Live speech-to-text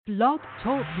Blog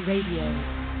Talk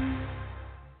Radio.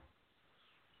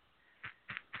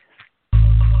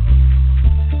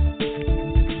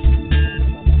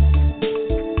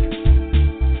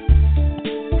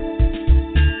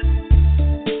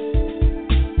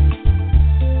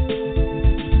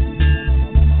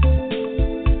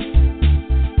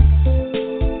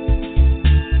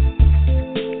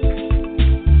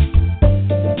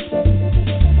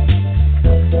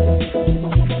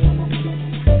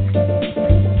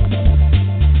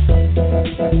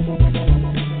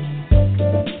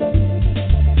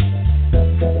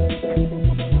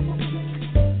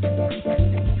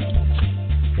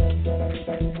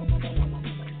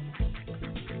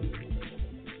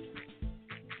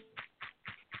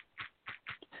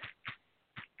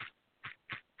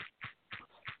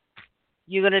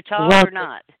 You gonna talk or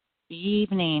not?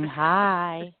 Evening.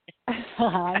 Hi.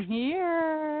 I'm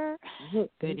here.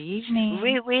 Good evening.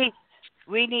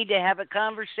 We need to have a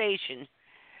conversation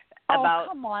about.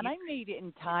 Oh, come on! I made it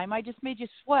in time. I just made you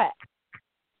sweat.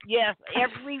 Yes,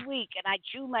 every week, and I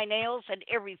chew my nails and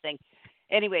everything.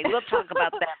 Anyway, we'll talk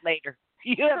about that later.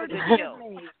 You have a good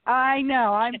show. I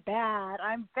know. I'm bad.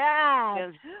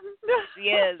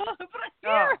 Yes. But I'm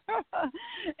here.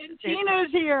 And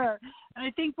Tina's here. And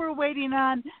I think we're waiting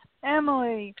on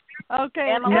Emily.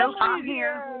 Okay, Emily's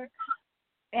here.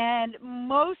 And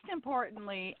most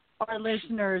importantly, our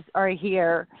listeners are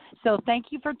here. So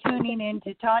thank you for tuning in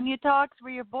to Tanya Talks,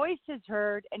 where your voice is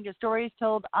heard and your story is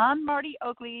told on Marti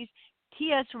Oakley's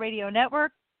TS Radio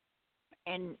Network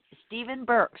and Stephen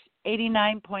Burke's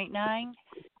 89.9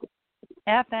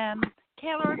 FM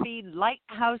KLRB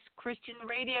Lighthouse Christian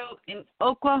Radio in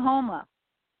Oklahoma.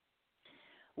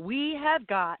 We have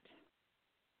got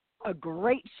a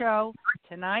great show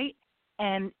tonight,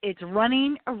 and it's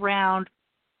running around.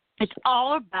 It's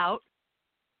all about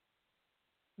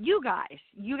you guys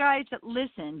that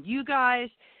listen, you guys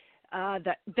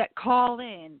that call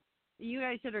in, you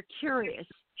guys that are curious,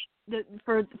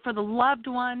 for the loved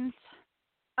ones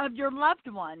of your loved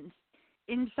ones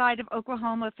inside of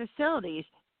Oklahoma facilities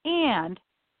and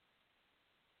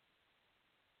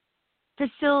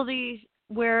facilities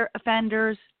where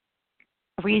offenders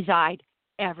reside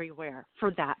everywhere,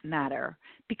 for that matter,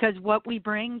 because what we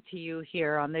bring to you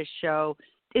here on this show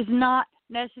is not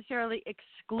necessarily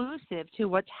exclusive to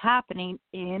what's happening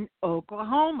in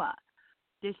Oklahoma.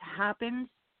 This happens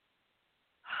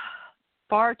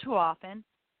far too often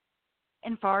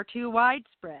and far too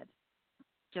widespread.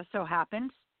 Just so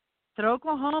happens that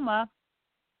Oklahoma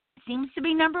seems to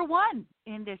be number one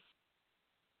in this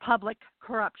public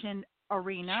corruption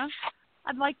arena.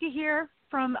 I'd like to hear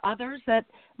from others that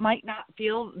might not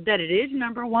feel that it is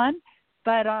number one,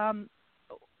 but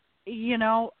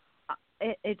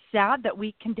it's sad that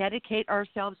we can dedicate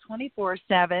ourselves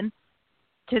 24/7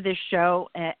 to this show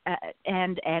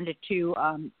and to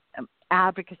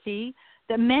advocacy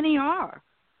that many are,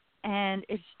 and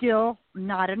it's still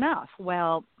not enough.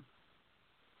 Well,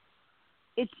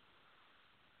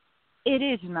 it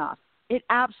is enough. It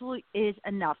absolutely is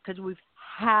enough, because we've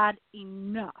had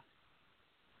enough.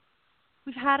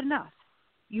 We've had enough.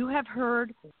 You have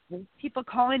heard people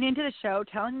calling into the show,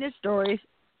 telling their stories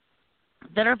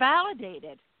that are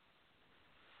validated.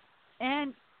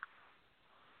 And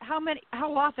how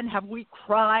often have we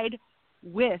cried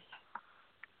with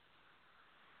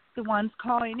the ones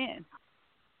calling in?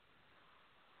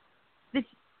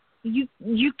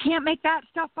 You can't make that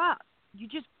stuff up. You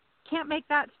just can't make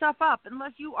that stuff up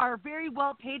unless you are a very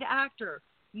well-paid actor.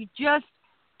 You just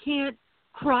can't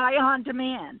cry on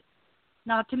demand.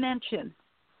 Not to mention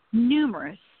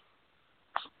numerous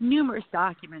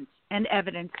documents and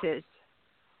evidences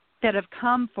that have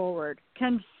come forward.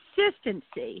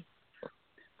 Consistency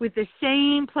with the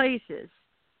same places,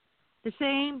 the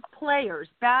same players,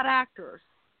 bad actors.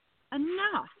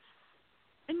 Enough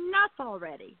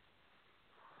already.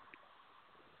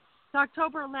 It's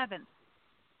October 11th,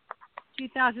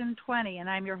 2020, and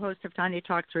I'm your host of Tanya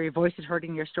Talks, where your voice is heard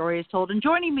and your story is told. And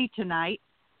joining me tonight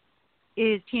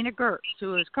is Tina Goertz,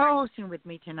 who is co-hosting with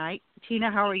me tonight.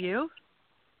 Tina, how are you?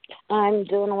 I'm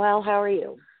doing well. How are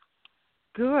you?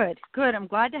 Good. I'm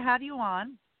glad to have you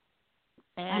on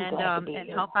and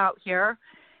help out here.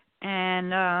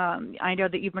 And I know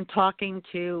that you've been talking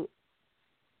to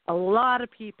a lot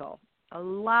of people. A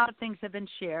lot of things have been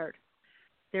shared.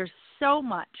 There's so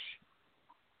much.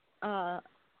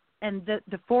 And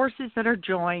the forces that are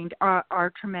joined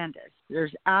are tremendous.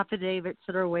 There's affidavits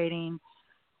that are waiting.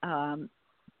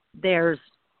 There's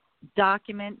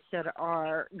documents that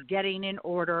are getting in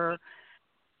order.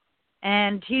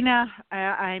 And Tina,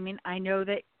 I know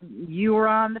that you were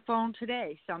on the phone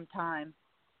today sometime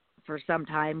for some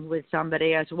time with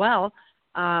somebody as well.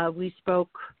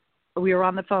 We were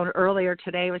on the phone earlier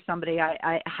today with somebody.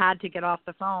 I had to get off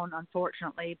the phone,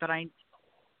 unfortunately, but I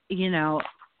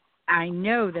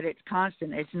know that it's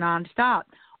constant. It's nonstop.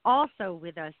 Also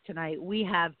with us tonight, we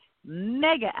have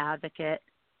mega advocate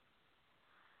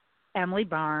Emily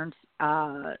Barnes,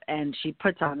 and she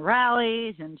puts on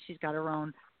rallies, and she's got her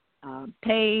own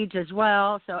page as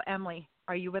well. So, Emily,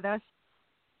 are you with us?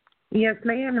 Yes,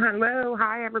 ma'am. Hello.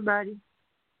 Hi, everybody.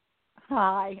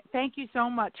 Hi. Thank you so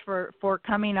much for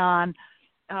coming on,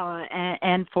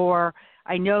 and for,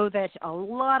 I know that a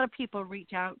lot of people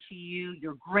reach out to you.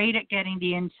 You're great at getting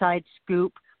the inside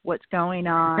scoop, what's going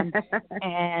on,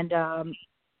 and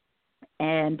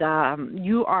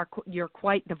you're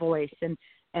quite the voice, and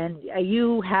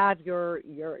you have your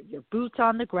boots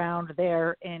on the ground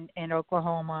there in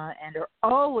Oklahoma, and are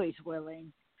always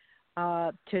willing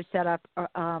to set up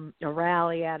a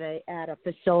rally at a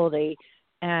facility.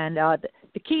 And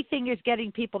the key thing is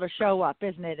getting people to show up,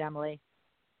 isn't it, Emily?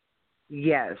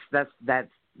 Yes, that's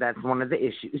one of the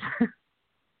issues.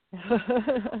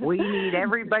 We need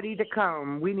everybody to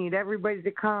come. We need everybody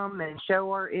to come and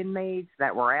show our inmates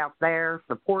that we're out there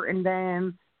supporting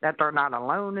them, that they're not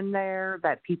alone in there,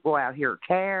 that people out here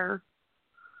care.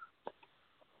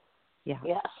 Yeah.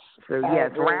 Yes. So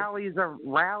yes, rallies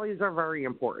are very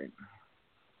important.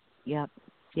 Yep.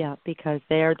 Yeah, because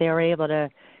they're able to,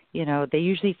 they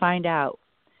usually find out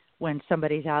when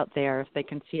somebody's out there if they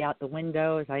can see out the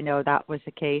windows. I know that was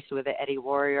the case with the Eddie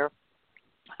Warrior,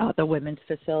 the women's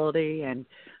facility, and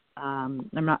I'm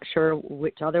not sure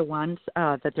which other ones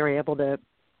that they're able to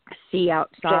see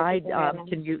outside.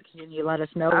 Can you let us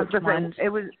know which ones? It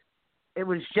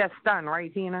was just done,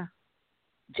 right, Tina?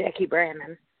 Jackie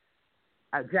Brandon.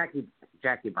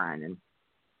 Jackie Brandon.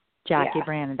 Jackie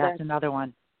Brandon. That's another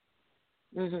one.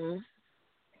 Mhm.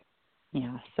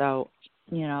 Yeah. So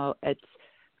it's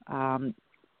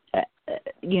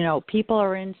people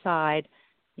are inside,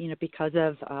 because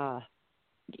of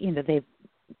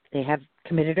they have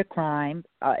committed a crime.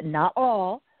 Not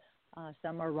all.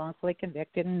 Some are wrongfully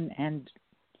convicted, and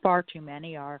far too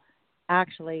many are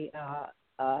actually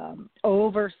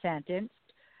over sentenced,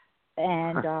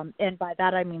 and by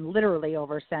that I mean literally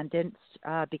over sentenced,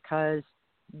 because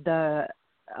the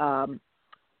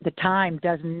time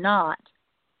does not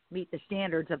meet the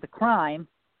standards of the crime,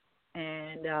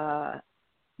 and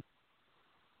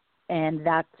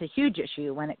that's a huge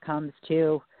issue when it comes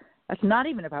to. That's not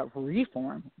even about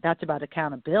reform. That's about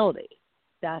accountability.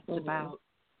 That's about.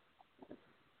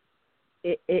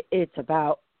 It's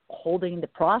about holding the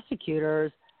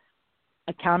prosecutors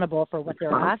accountable for what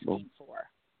they're asking for.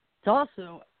 It's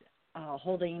also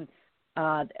holding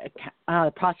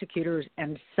prosecutors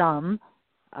and some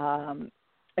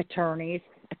attorneys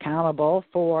accountable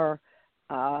for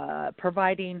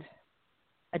providing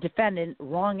a defendant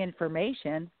wrong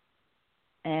information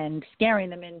and scaring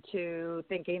them into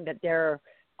thinking that they're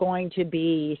going to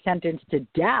be sentenced to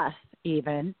death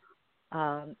even,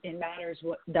 in matters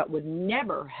that would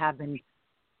never have been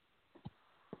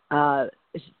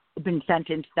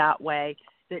sentenced that way,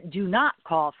 that do not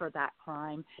call for that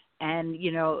crime, and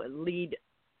lead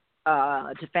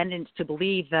defendants to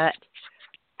believe that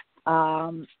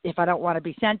if I don't want to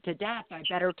be sent to death, I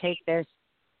better take this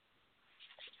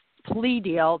plea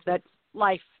deal that's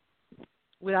life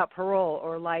without parole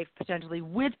or life potentially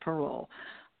with parole,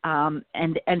 and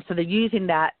so they're using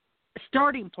that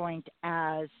starting point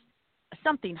as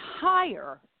something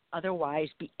higher, otherwise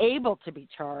be able to be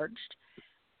charged,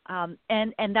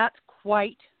 and that's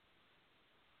quite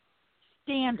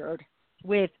standard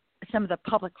with some of the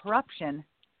public corruption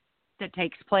that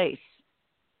takes place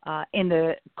in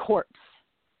the courts.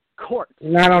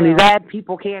 Not only that,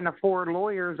 people can't afford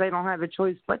lawyers. They don't have a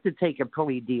choice but to take a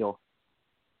plea deal.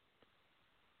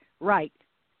 Right.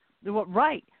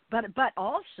 But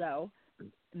also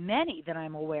many that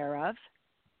I'm aware of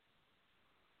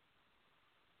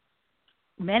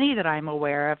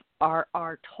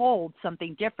are told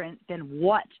something different than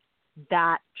what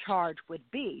that charge would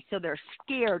be. So they're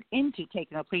scared into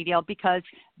taking a plea deal because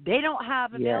they don't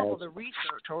have available the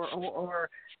research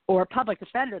or a public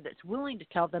defender that's willing to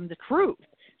tell them the truth.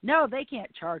 No, they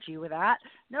can't charge you with that.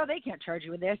 No, they can't charge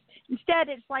you with this. Instead,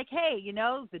 it's like, hey,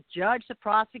 the judge, the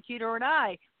prosecutor, and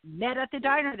I met at the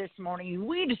diner this morning, and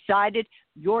we decided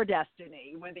your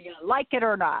destiny, whether you like it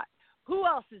or not. Who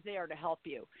else is there to help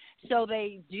you? So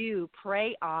they do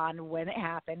prey on, when it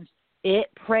happens,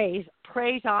 it preys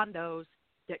on those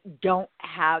that don't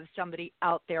have somebody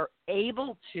out there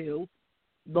able to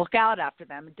look out after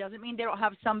them. It doesn't mean they don't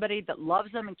have somebody that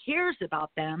loves them and cares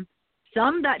about them.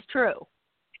 Some, that's true,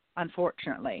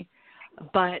 unfortunately.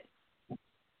 But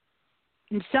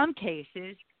in some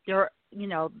cases, there are,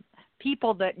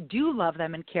 people that do love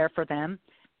them and care for them.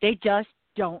 They just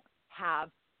don't have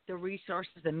the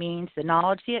resources, the means, the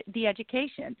knowledge, the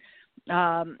education. A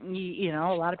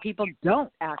lot of people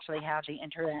don't actually have the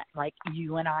internet like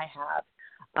you and I have.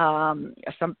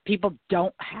 Some people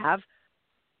don't have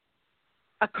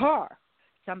a car.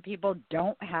 Some people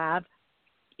don't have,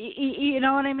 you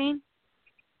know what I mean?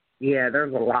 Yeah,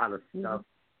 there's a lot of stuff.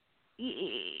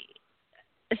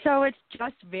 So it's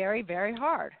just very, very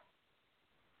hard.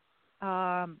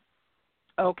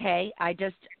 Okay, I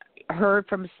just heard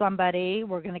from somebody.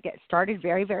 We're going to get started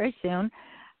very, very soon.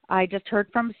 I just heard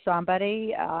from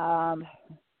somebody,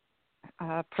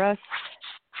 press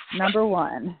number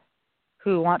 1,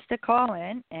 who wants to call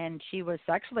in, and she was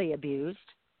sexually abused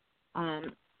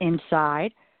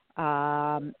inside.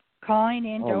 Calling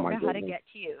in, don't know how to get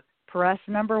to you. Press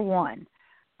number 1.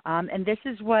 And this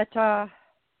is what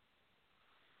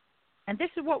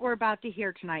we're about to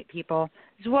hear tonight, people.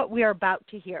 This is what we are about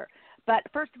to hear. But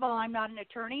first of all, I'm not an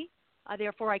attorney,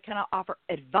 therefore I cannot offer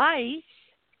advice.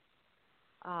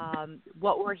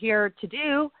 What we're here to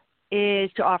do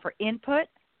is to offer input.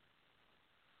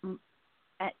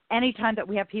 At any time that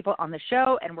we have people on the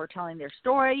show and we're telling their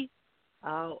story,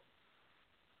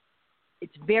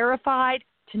 it's verified.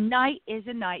 Tonight is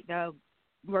a night, though,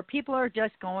 where people are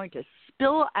just going to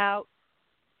spill out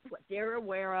what they're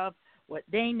aware of, what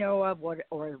they know of, or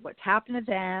what's happened to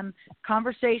them,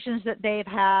 conversations that they've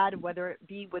had, whether it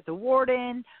be with the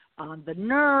warden, the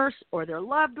nurse, or their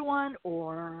loved one,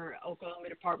 or Oklahoma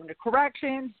Department of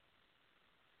Corrections.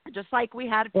 Just like we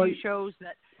had a few shows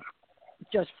that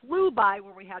just flew by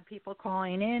where we had people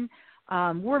calling in.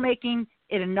 We're making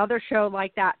it another show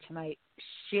like that tonight.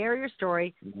 Share your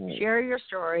story. Share your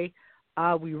story.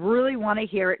 We really want to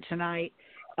hear it tonight.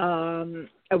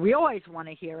 We always want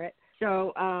to hear it.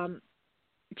 So,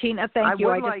 Tina, thank you.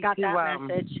 I just got that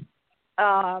message.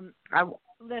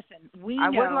 Listen, we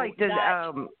know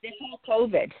that this whole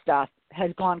COVID stuff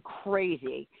has gone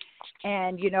crazy.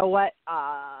 And you know what?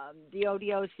 The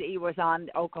ODOC was on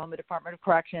the Oklahoma Department of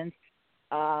Corrections,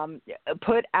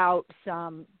 put out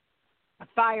some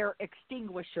fire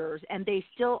extinguishers, and they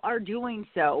still are doing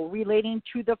so, relating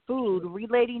to the food,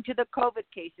 relating to the COVID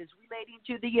cases, relating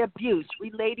to the abuse,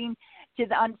 relating to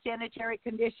the unsanitary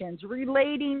conditions,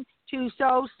 relating to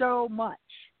so much.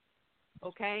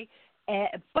 Okay?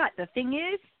 But the thing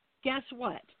is, guess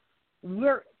what?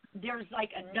 There's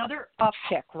like another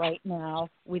uptick right now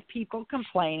with people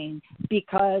complaining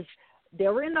because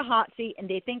they're in the hot seat and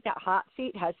they think that hot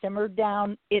seat has simmered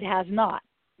down. It has not.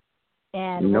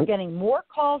 And we're getting more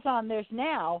calls on this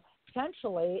now,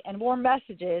 essentially, and more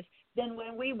messages than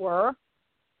when we were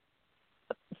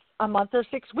a month or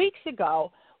 6 weeks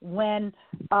ago when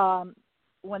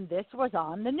this was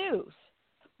on the news.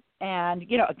 And,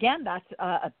 again, that's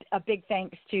a big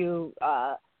thanks to,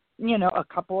 a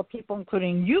couple of people,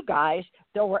 including you guys,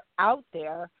 that were out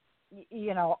there,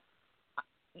 with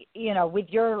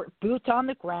your boots on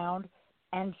the ground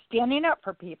and standing up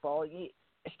for people,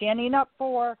 standing up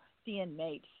for the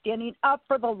inmates, standing up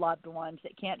for the loved ones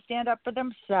that can't stand up for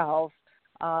themselves.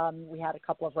 We had a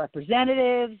couple of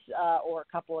representatives or a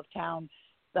couple of town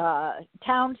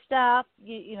staff,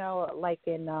 like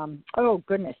in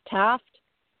Taft,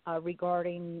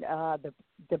 regarding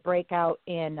the breakout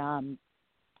in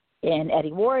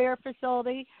Eddie Warrior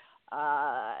facility.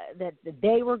 That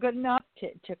they were good enough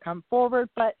to come forward,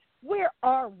 but where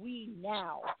are we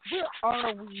now?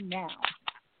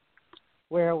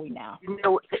 Where are we now?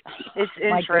 It's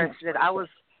interesting. I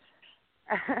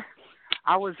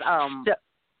was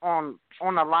on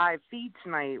a live feed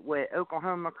tonight with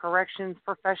Oklahoma Corrections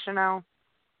Professional,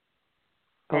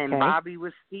 and Bobby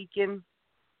was speaking,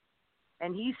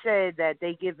 and he said that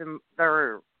they give them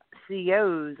their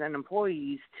COs and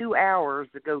employees 2 hours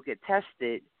to go get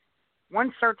tested.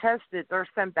 Once they're tested, they're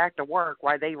sent back to work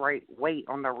while they wait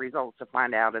on the results to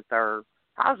find out if they're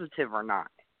positive or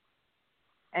not.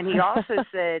 And he also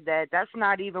said that that's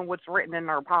not even what's written in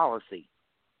their policy.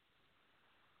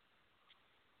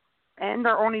 And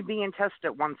they're only being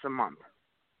tested once a month.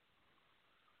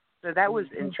 So that was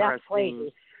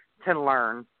interesting to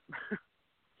learn.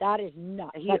 That is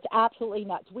nuts. That's absolutely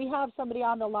nuts. We have somebody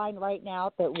on the line right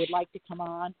now that would like to come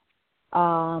on.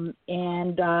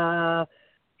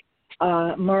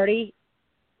 Marty,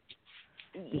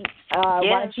 why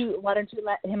don't you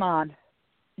let him on?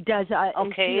 Is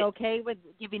he okay with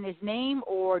giving his name,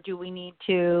 or do we need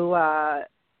to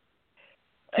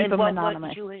keep him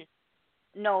anonymous?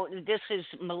 No, this is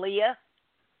Malia.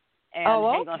 And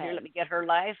hang on here, let me get her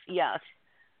live. Yes.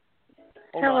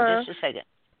 Hold on just a second.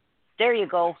 There you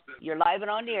go. You're live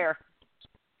and on the air.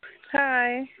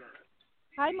 Hi.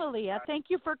 Hi, Malia. Thank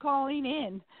you for calling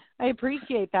in. I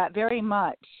appreciate that very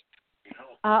much.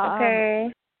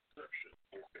 Okay.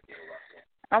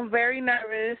 I'm very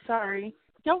nervous. Sorry.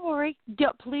 Don't worry.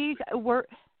 Please,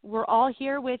 we're all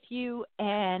here with you,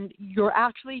 and you're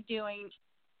actually doing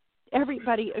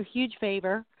everybody a huge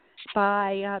favor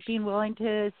by being willing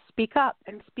to speak up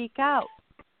and speak out.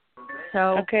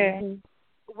 So okay.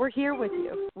 We're here with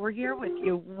you. We're here with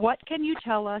you. What can you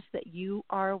tell us that you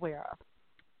are aware of?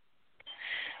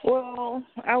 Well,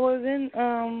 I was in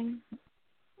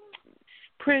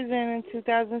prison in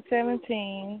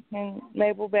 2017 in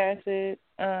Mabel Bassett.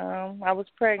 I was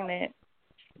pregnant.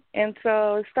 And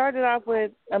so it started off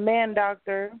with a man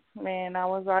doctor, and I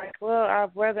was like, well, I'd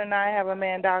rather not have a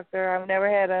man doctor. I've never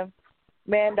had a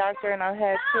man doctor, and I've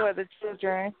had 2 other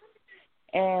children.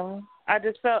 And I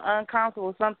just felt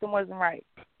uncomfortable. Something wasn't right.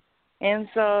 And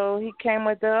so he came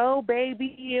with the,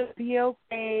 baby, it'll be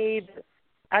okay.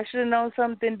 I should have known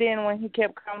something then when he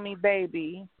kept calling me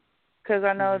baby, because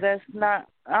I know that's not.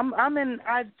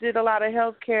 I did a lot of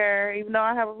health care, even though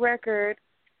I have a record.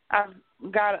 I've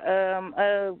got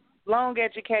a long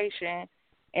education,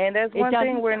 and that's one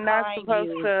thing we're not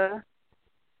supposed to.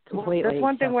 Completely. That's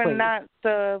one thing we're not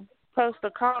supposed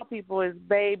to call people is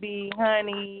baby,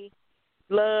 honey,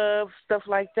 love, stuff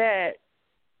like that.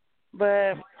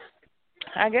 But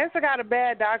I guess I got a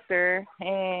bad doctor,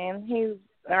 and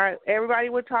everybody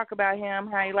would talk about him,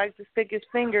 how he likes to stick his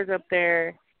fingers up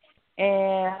there.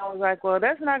 And I was like, well,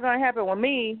 that's not going to happen with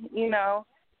me, you know.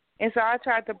 And so I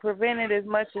tried to prevent it as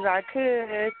much as I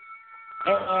could,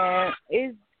 and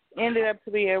it ended up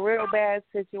to be a real bad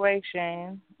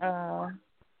situation.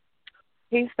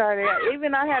 He started,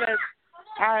 even I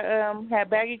had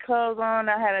baggy clothes on,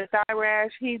 I had a thigh rash.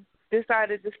 He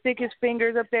decided to stick his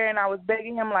fingers up there, and I was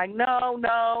begging him, like,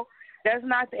 no, that's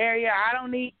not the area. I don't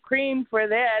need cream for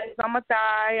that. It's on my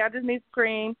thigh. I just need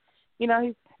cream. You know,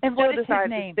 he still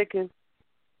decided to stick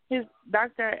his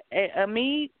Dr.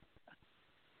 Amit.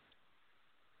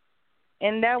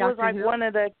 And that was like one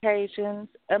of the occasions.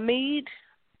 Amit.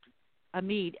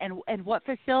 And what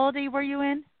facility were you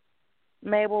in?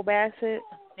 Mabel Bassett.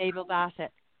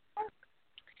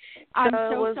 I'm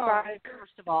so sorry,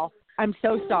 first of all. I'm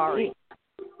so sorry.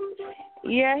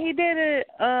 Yeah, he did it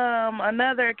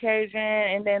another occasion,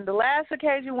 and then the last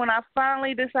occasion when I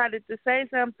finally decided to say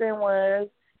something was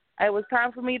it was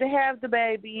time for me to have the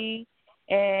baby,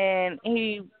 and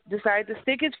he decided to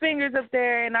stick his fingers up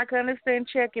there, and I could understand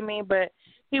checking me, but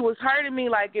he was hurting me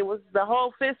like it was the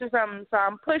whole fist or something, so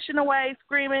I'm pushing away,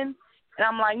 screaming, and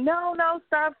I'm like, no,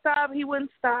 stop. He wouldn't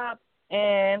stop,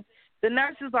 and the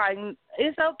nurse is like,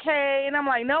 it's okay, and I'm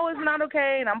like, no, it's not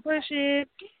okay, and I'm pushing,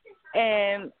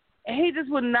 and he just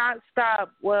would not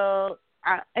stop. Well,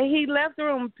 he left the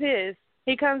room pissed.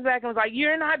 He comes back and was like,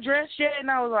 you're not dressed yet, and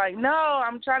I was like, no,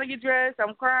 I'm trying to get dressed,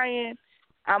 I'm crying,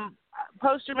 I'm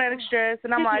post-traumatic stress,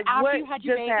 and I'm like, what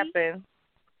just happened?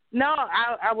 No,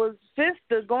 I was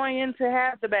just going in to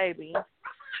have the baby.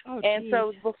 And so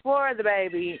it was before the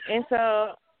baby. And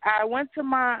so I went to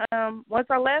my, once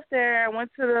I left there, I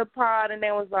went to the pod, and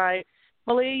they was like,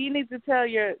 Malia, you need to tell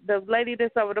the lady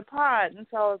that's over the pod. And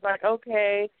so I was like,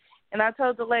 okay. And I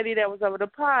told the lady that was over the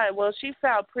pod, well, she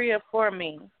filed PREA for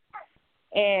me.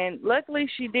 And luckily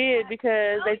she did,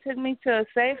 because they took me to a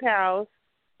safe house,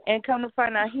 and come to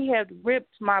find out he had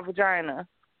ripped my vagina.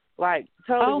 Like,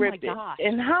 totally ripped it.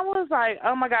 And I was like,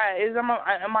 oh, my God,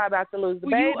 am I about to lose the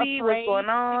baby? What's going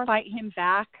on? To fight him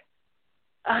back?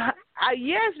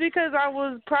 Yes, because I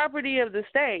was property of the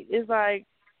state. It's like,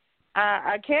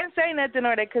 I can't say nothing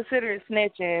or they consider it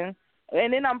snitching.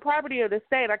 And then I'm property of the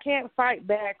state. I can't fight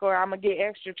back or I'm going to get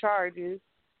extra charges.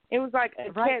 It was like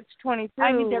a catch-22.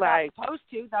 I mean, they're not supposed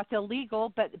to. That's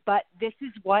illegal, but this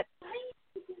is what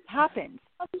happens.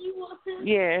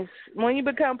 Yes. When you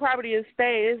become property of the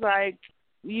state, it's like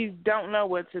you don't know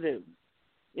what to do.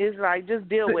 It's like, just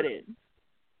deal with it.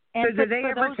 And so do they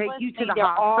ever take you to the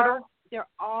hospital? There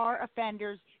are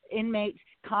offenders, inmates,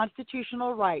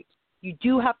 constitutional rights. You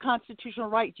do have constitutional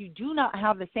rights. You do not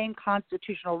have the same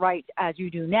constitutional rights as you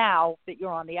do now that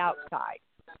you're on the outside.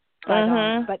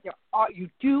 But you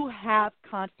do have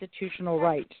constitutional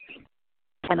rights.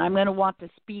 And I'm going to want to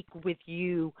speak with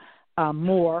you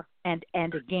more and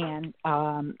again,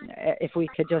 if we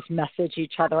could just message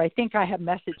each other. I think I have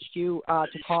messaged you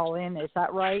to call in. Is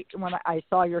that right? When I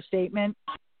saw your statement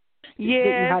that you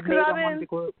had made on one of the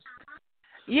groups.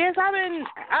 Yes, I've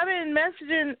been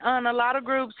messaging on a lot of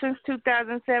groups since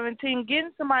 2017,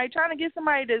 trying to get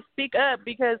somebody to speak up,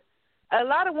 because a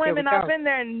lot of women up in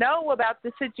there know about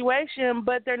the situation,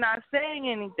 but they're not saying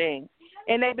anything.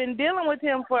 and they've been dealing with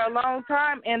him for a long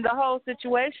time and the whole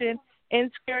situation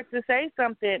and scared to say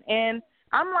something. And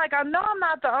I'm like, I know I'm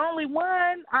not the only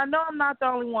one.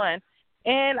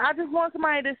 And I just want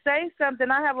somebody to say something.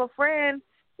 I have a friend,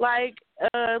 like,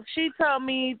 she told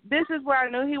me this is where I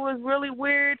knew he was really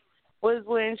weird, was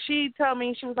when she told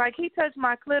me, she was like, he touched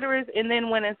my clitoris and then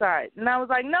went inside. And I was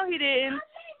like, no, he didn't.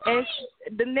 And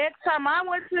the next time I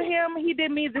went to him, he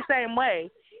did me the same way.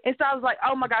 And so I was like,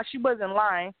 oh, my gosh, she wasn't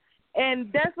lying.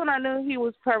 And that's when I knew he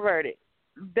was perverted.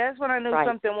 That's when I knew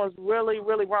something was really,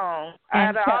 really wrong.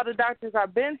 Out of all the doctors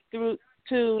I've been through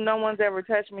to, no one's ever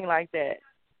touched me like that.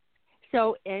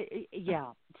 So,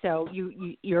 so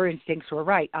your instincts were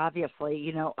right, obviously,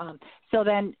 you know. So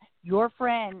then your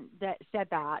friend that said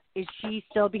that, is she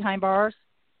still behind bars?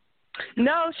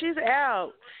 No, she's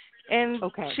out. And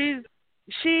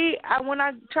when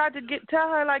I tried to tell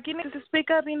her, like, you need to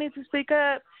speak up,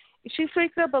 she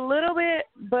speaks up a little bit,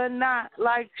 but not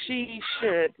like she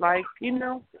should, like, you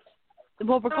know.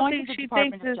 Well, we're going to the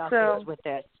Department of Justice with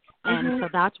this, and so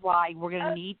that's why we're going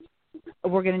to need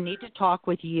to talk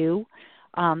with you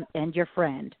and your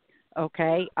friend,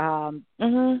 okay? And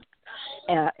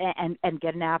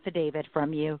get an affidavit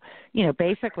from you, you know,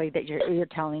 basically that you're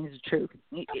telling the truth,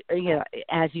 you know,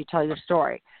 as you tell your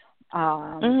story.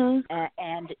 And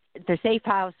the Safe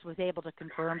House was able to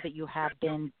confirm that you have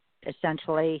been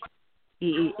essentially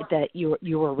that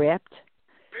you were ripped.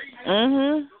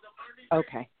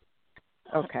 Okay.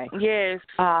 Yes.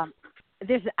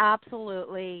 This is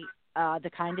absolutely the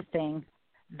kind of thing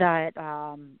that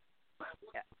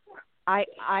I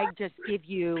just give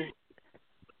you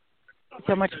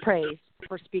so much praise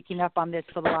for speaking up on this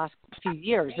for the last few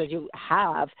years, as you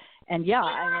have. And yeah,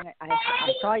 I mean, I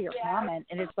saw your comment,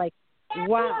 and it's like,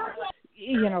 wow,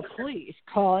 you know, please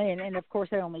call in. And of course,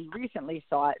 I only recently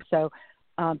saw it, so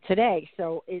today.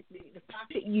 So the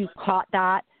fact that you caught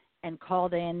that and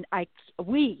called in,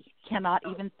 we cannot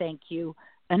even thank you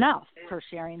enough for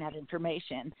sharing that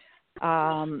information.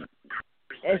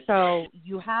 So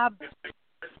you have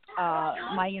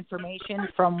my information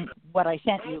from what I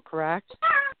sent you, correct?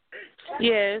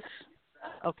 Yes.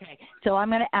 Okay. So I'm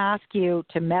going to ask you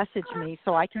to message me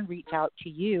so I can reach out to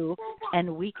you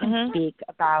and we can speak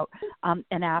about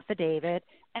an affidavit,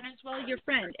 and as well your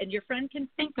friend, and your friend can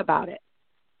think about it.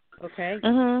 Okay?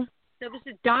 So this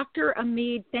is Dr.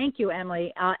 Amid. Thank you,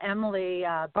 Emily. Emily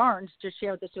Barnes just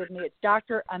shared this with me. It's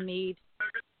Dr. Amid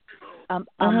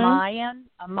Amayan.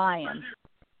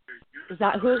 Is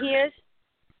that who he is?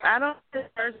 I don't know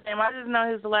his first name. I just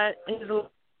know his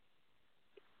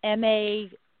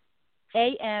Amayaym.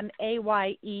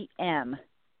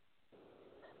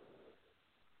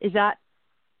 Is that?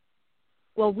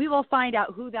 Well, we will find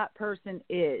out who that person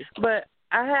is. But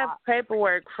I have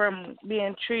paperwork from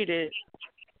being treated.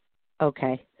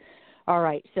 Okay. All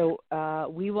right. So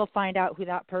we will find out who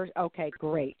that person. Okay,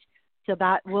 great. So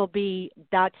that will be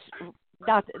that's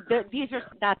a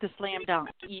slam dunk.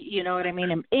 You know what I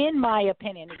mean? In my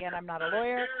opinion, again, I'm not a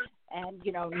lawyer, and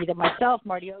you know, neither myself,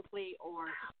 Marti Oakley, or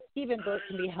Stephen Burke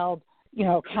can be held, you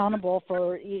know, accountable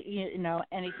for you know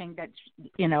anything that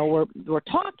you know we're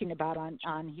talking about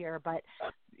on here. But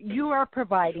you are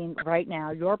providing right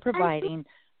now. You're providing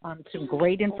some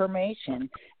great information,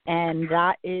 and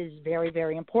that is very,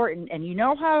 very important. And you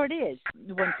know how it is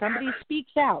when somebody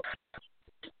speaks out.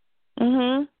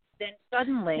 Then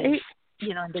suddenly,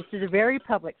 you know, this is a very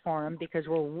public forum because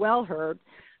we're well heard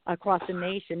across the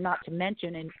nation, not to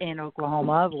mention in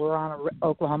Oklahoma. We're on an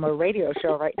Oklahoma radio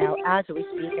show right now as we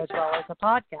speak, as well as a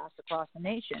podcast across the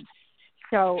nation.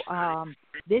 So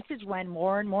this is when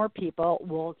more and more people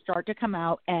will start to come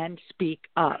out and speak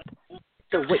up.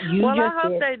 So what you I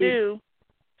hope they do.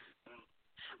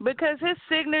 Because his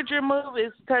signature move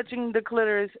is touching the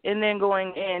clitoris and then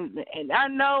going in. And I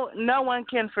know no one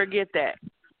can forget that.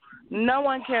 No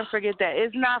one can forget that.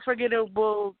 It's not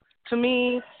forgettable to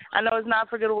me. I know it's not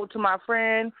forgettable to my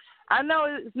friend. I know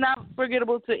it's not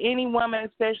forgettable to any woman,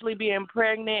 especially being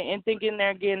pregnant and thinking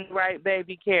they're getting the right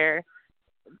baby care.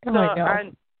 Oh, so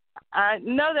I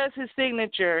know that's his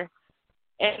signature.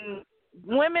 And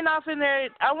women off in there,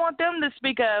 I want them to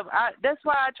speak up. That's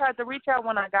why I tried to reach out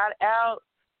when I got out.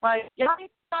 Like, y'all need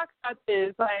to talk about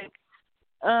this. Like,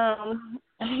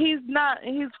 he's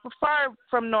far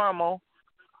from normal.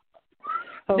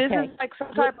 Okay. This is like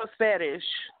some type of fetish.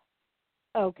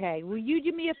 Okay. Will you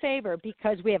do me a favor?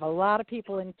 Because we have a lot of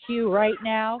people in queue right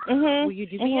now. Will you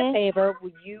do me a favor?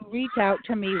 Will you reach out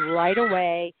to me right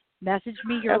away? Message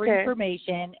me your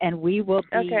information, and we will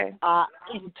be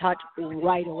in touch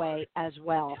right away as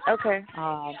well. Okay.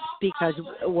 Because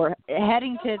we're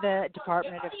heading to the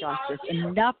Department of Justice.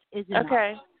 Enough is enough.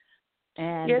 Okay.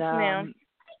 And, yes, ma'am.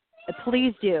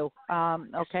 please do.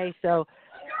 Okay, so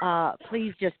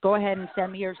please just go ahead and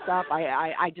send me your stuff.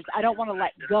 I don't want to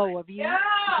let go of you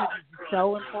because it's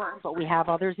so important, but we have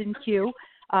others in queue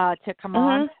to come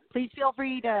on. Please feel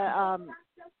free to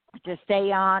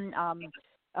stay on.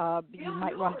 You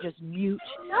might want to just mute,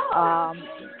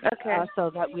 so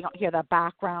that we don't hear the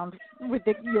background with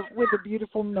the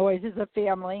beautiful noises of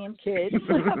family and kids.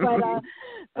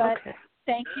 but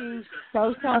thank you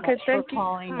so much for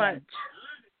calling. Much.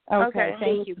 Okay,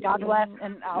 thank you. God bless,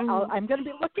 and I'm going to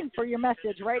be looking for your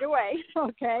message right away.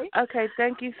 Okay. Okay,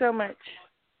 thank you so much.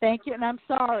 Thank you, and I'm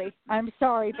sorry,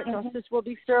 but justice will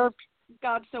be served,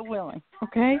 God so willing.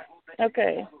 Okay.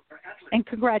 Okay. And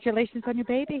congratulations on your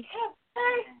baby.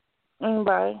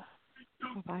 Bye.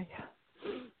 Bye.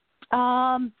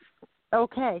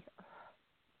 Okay.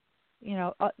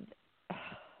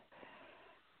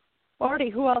 Marty,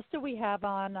 who else do we have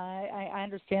on? I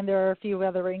understand there are a few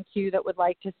other in queue that would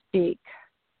like to speak.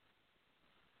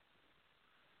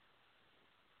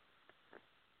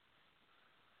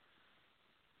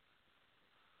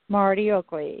 Marti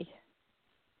Oakley.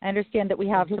 I understand that we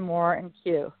have some more in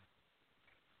queue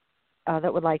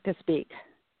that would like to speak.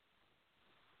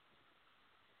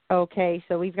 Okay,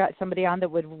 so we've got somebody on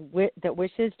that that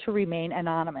wishes to remain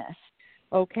anonymous.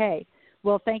 Okay,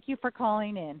 well, thank you for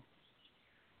calling in.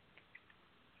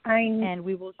 And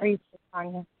we will. Are you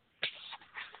Tanya?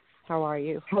 How are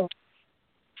you?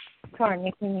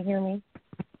 Tanya, can you hear me?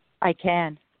 I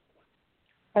can.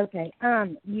 Okay.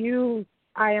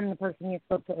 I am the person you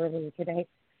spoke to earlier today.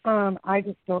 I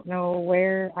just don't know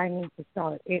where I need to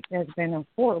start. It has been a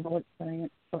horrible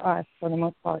experience for us, for the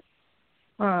most part.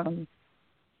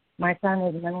 My son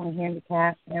is mentally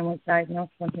handicapped and was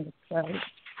diagnosed when he was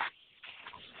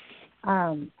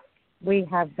 12. We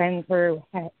have been through.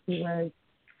 He was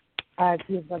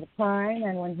accused of a crime,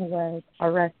 and when he was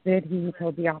arrested, he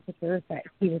told the officers that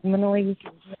he was mentally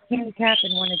handicapped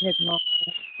and wanted his mom.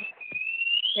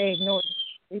 They ignored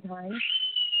him 3 times.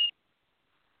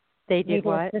 They did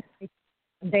what?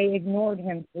 They ignored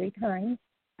him 3 times,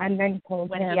 and then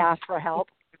told him when he asked for help.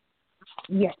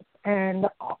 Yes, and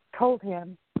told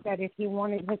him that if he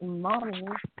wanted his mommy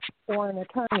or an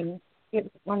attorney, it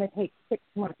was going to take 6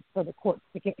 months for the court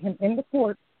to get him in the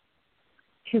court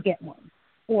to get one,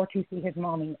 or to see his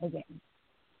mommy again.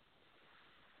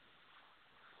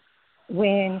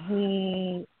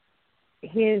 When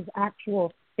his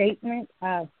actual statement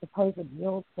of supposed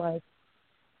guilt was,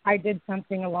 I did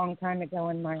something a long time ago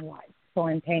in my life, so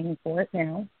I'm paying for it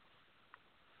now.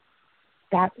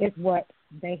 That is what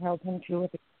they held him to.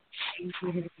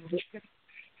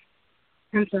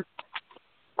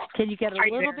 Can you get a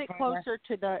little bit closer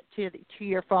to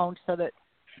your phone so that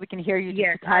we can hear you?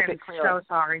 Yes, I'm so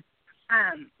sorry.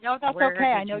 No, that's okay.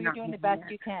 I know you're doing the best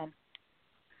you can.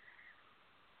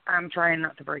 I'm trying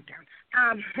not to break down.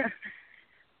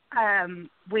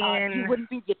 When you wouldn't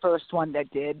be the first one that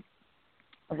did.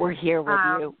 We're here with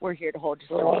you. We're here to hold you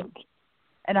strong.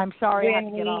 And I'm sorry I had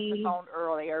to get off the phone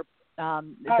earlier.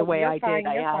 The way I did,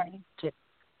 I had to.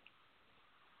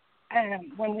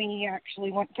 When we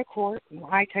actually went to court,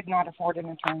 I could not afford an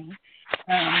attorney.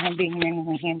 And being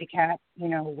mentally handicapped,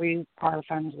 our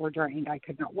funds were drained. I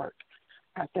could not work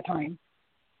at the time.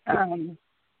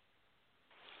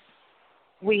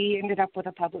 We ended up with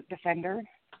a public defender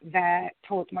that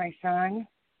told my son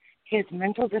his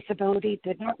mental disability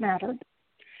did not matter.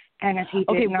 And if he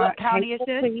did not what county is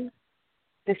this? Plea,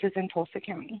 this is in Tulsa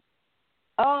County.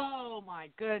 Oh, my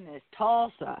goodness,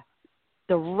 Tulsa.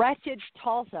 The wretched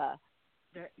Tulsa.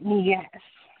 Yes.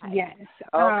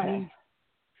 Okay.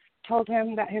 Told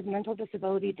him that his mental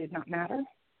disability did not matter,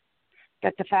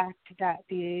 that the fact that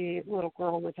the little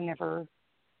girl was never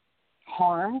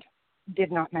harmed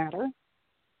did not matter.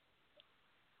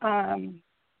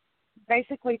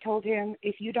 Basically told him,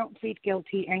 if you don't plead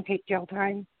guilty and take jail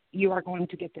time, you are going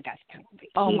to get the death penalty.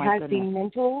 Oh, he my has goodness. the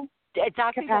mental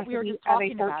capacity of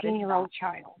a 13-year-old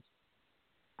child.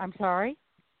 I'm sorry?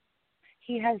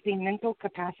 He has the mental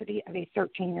capacity of a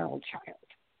 13-year-old child.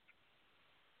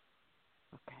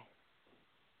 Okay.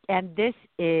 And this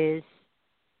is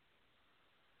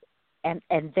in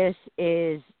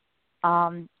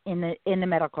the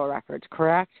medical records,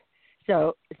 correct?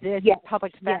 So this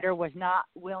public defender was not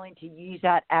willing to use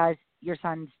that as your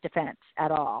son's defense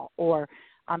at all, or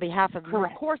on behalf of.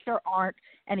 Correct. Of course, there aren't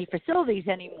any facilities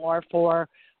anymore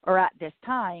at this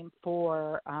time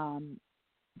for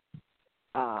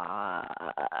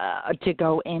to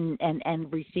go in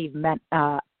and receive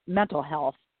mental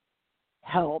health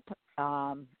help.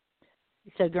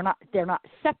 So they're not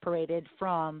separated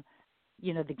from,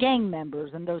 the gang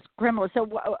members and those criminals. So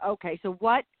okay, so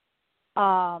what?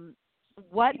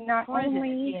 What Not prison is only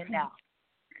he in now?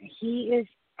 he is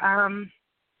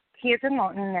in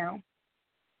Lawton now.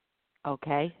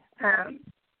 Okay.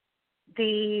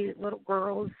 The little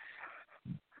girl's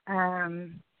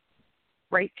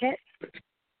rape kit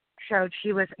showed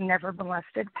she was never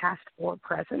molested, past or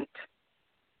present,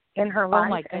 in her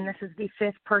life, and this is the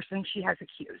 5th person she has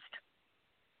accused.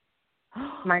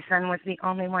 My son was the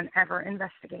only one ever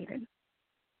investigated.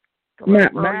 The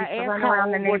little girl used to run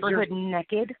around the neighborhood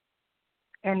naked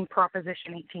and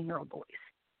proposition 18-year-old boys.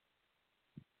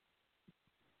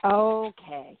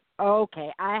 Okay.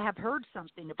 I have heard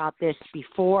something about this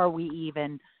before we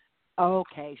even.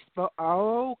 Okay.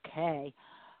 Oh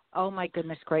my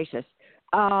goodness gracious.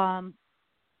 And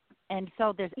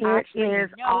so there's actually it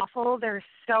is awful. There's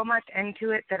so much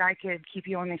into it that I could keep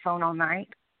you on the phone all night.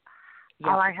 Yep.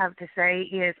 All I have to say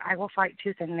is I will fight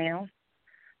tooth and nail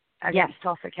against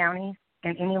Tulsa County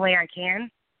in any way I can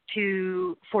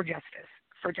for justice.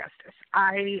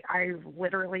 I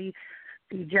literally,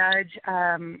 the judge,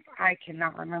 I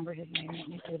cannot remember his name. Let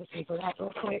me pull the paper out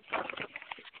real quick.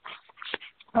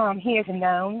 He is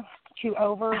known to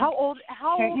over. How old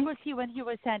was he when he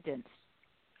was sentenced?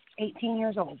 18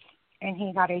 years old, and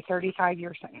he got a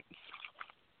 35-year sentence.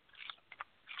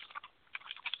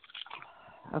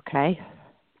 Okay.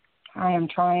 I am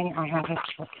trying.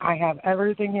 I have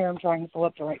everything here. I'm trying to pull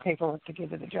up the right paperwork to give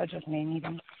to the judge's name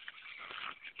even.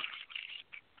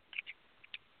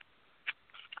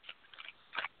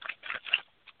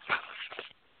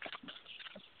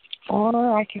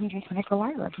 Or I can just make a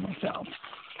liar of myself.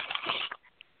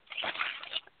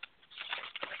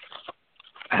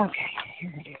 Okay,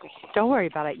 here it is. Don't worry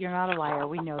about it. You're not a liar.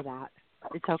 We know that.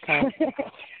 It's okay.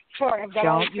 Sorry, I've got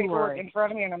all the paperwork in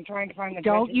front of me, and I'm trying to find the.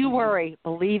 Don't you worry.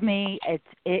 Believe me, it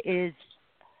is.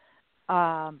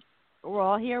 We're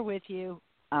all here with you.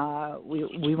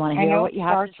 We want to hear what you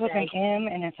have to say. It starts with an M,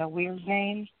 and it's a weird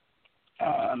name.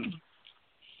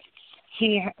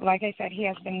 He, like I said, he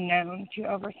has been known to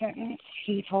over-sentence.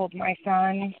 He told my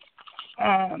son,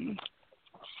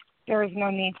 there is no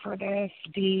need for this.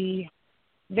 The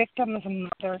victim's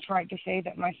mother tried to say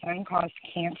that my son caused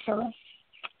cancer.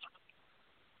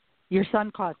 Your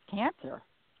son caused cancer?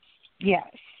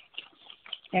 Yes.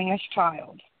 In this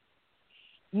child.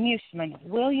 Musman.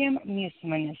 William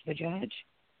Musman is the judge.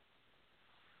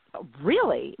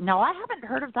 Really? No, I haven't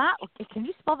heard of that. Can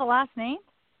you spell the last name?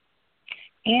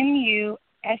 Musseman.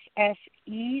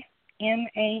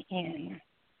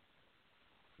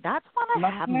 That's one I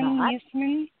have not.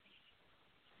 Musman.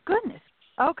 Goodness.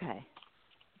 Okay.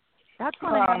 That's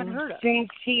one I haven't heard of. Since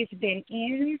he's been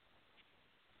in,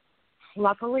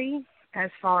 luckily,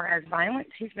 as far as violence,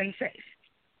 he's been safe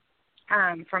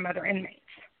from other inmates.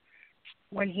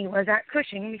 When he was at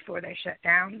Cushing before they shut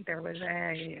down, there was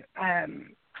a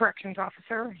corrections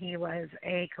officer. He was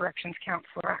a corrections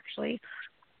counselor, actually,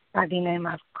 by the name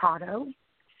of Cotto,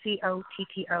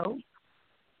 Cotto.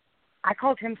 I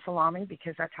called him Salami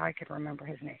because that's how I could remember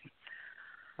his name.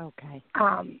 Okay.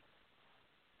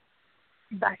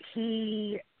 But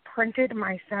he printed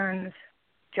my son's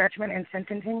judgment and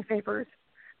sentencing papers,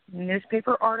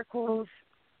 newspaper articles,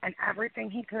 and everything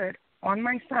he could on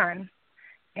my son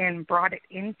and brought it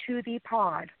into the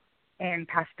pod and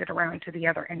passed it around to the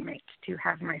other inmates to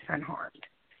have my son harmed.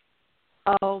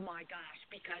 Oh, my gosh,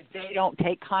 because they don't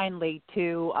take kindly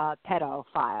to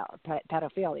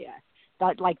pedophilia.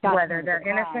 That's whether they're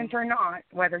innocent or not,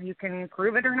 whether you can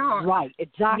prove it or not. Right,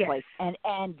 exactly. Yes.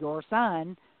 And your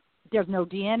son, there's no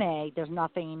DNA, there's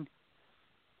nothing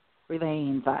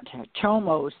relating that to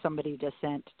Chomos. Somebody just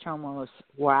sent Chomos.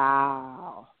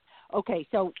 Wow. Okay,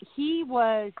 so he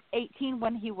was 18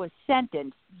 when he was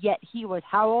sentenced, yet he was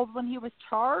how old when he was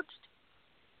charged?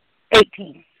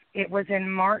 18. It was in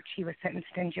March. He was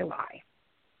sentenced in July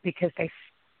because they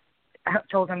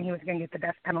told him he was going to get the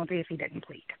death penalty if he didn't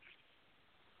plead.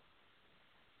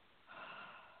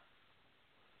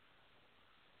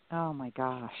 Oh, my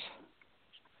gosh.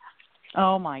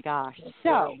 Oh, my gosh.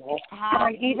 So,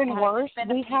 even worse,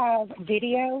 we have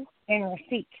video and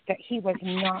receipts that he was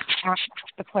not at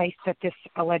the place that this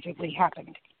allegedly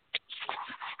happened,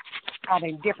 at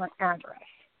a different address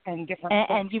and different.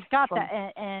 And you've got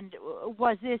that. And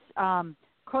was this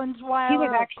Kunzweiler? He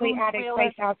was actually at a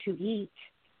place out to eat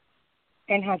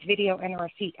and has video and a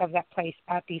receipt of that place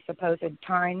at the supposed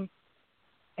time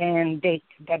and date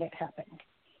that it happened.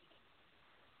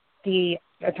 The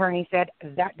attorney said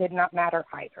that did not matter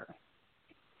either.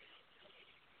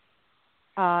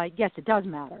 Yes, it does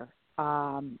matter.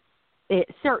 It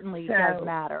certainly does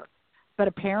matter. But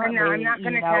apparently, I'm not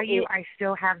going to tell you I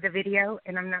still have the video,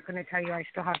 and I'm not going to tell you I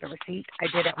still have the receipt. I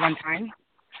did at one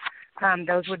time.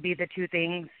 Those would be the two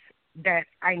things that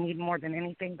I need more than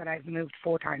anything, but I've moved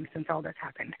 4 times since all this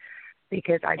happened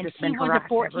because I've just been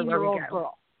harassed everywhere we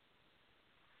go.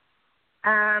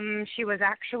 She was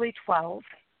actually 12.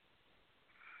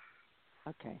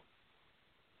 Okay.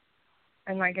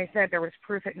 And like I said, there was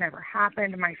proof it never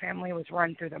happened. My family was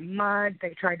run through the mud.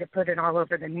 They tried to put it all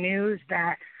over the news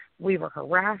that we were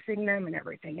harassing them and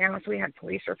everything else. We had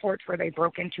police reports where they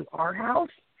broke into our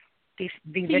house, the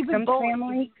victim's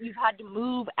family. You've had to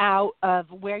move out of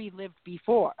where you lived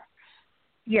before.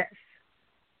 Yes.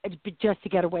 Just to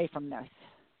get away from this.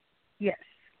 Yes.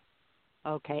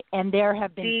 Okay. And there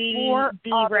have been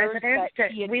 4 residents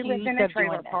that we lived in a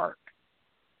trailer park.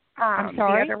 I'm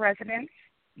sorry? The other residents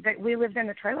that we lived in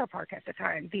a trailer park at the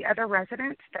time. The other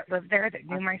residents that lived there that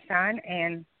knew my son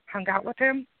and hung out with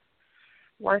him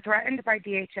were threatened by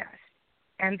DHS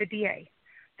and the DA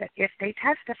that if they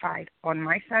testified on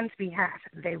my son's behalf,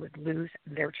 they would lose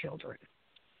their children.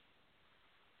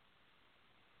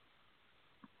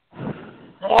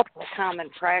 That's a common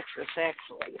practice,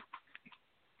 actually.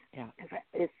 Yeah.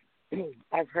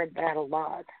 I've heard that a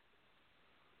lot.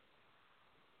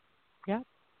 Yeah.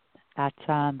 That's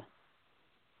and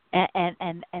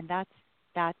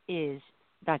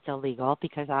that's illegal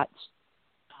because that's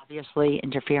obviously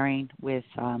interfering with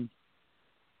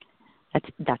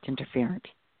that's interference.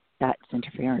 That's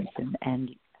interference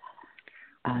and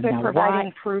so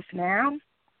providing proof now,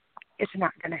 it's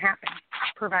not going to happen.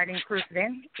 Providing proof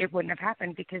then, it wouldn't have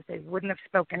happened because they wouldn't have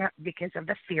spoken up because of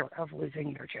the fear of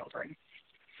losing their children.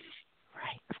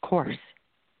 Right, of course.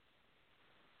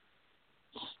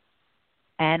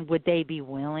 And would they be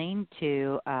willing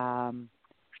to? I've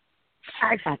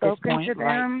spoken to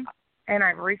them, and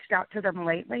I've reached out to them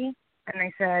lately, and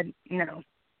they said no,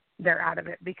 they're out of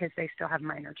it because they still have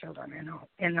minor children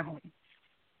in the home,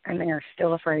 and they are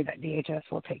still afraid that DHS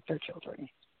will take their children.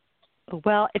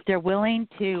 Well, if they're willing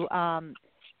to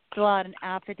fill out an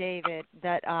affidavit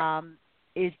that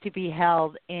is to be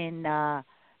held in that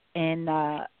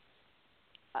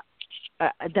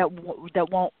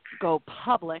won't go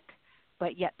public,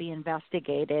 but yet be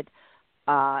investigated,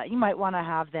 you might want to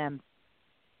have them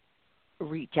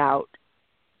reach out.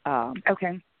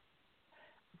 Okay.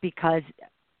 Because,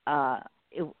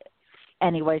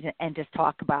 anyways, and just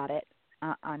talk about it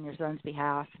on your son's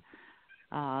behalf.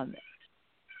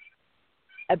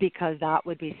 Because that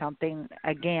would be something,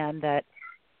 again, that,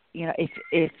 you know,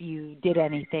 if you did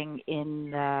anything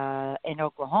in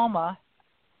Oklahoma,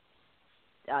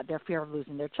 their fear of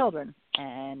losing their children.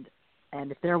 And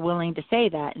if they're willing to say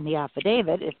that in the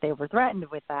affidavit, if they were threatened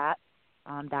with that,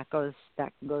 that can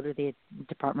go to the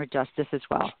Department of Justice as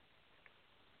well.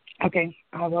 Okay,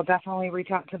 I will definitely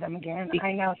reach out to them again.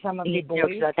 I know some of the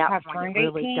boys have turned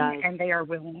 18 and they are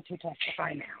willing to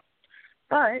testify now.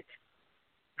 But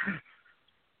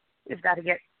we've got to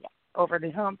get over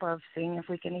the hump of seeing if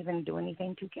we can even do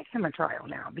anything to get him a trial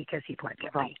now because he pled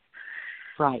guilty.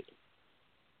 Right.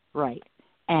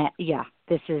 And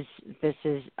this is,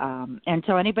 and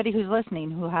so anybody who's listening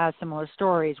who has similar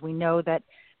stories, we know that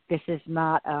this is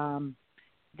not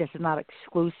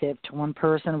exclusive to one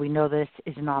person. We know this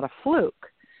is not a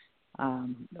fluke.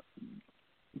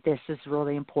 This is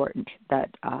really important that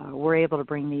we're able to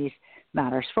bring these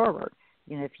matters forward.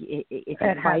 You know, if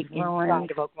you're right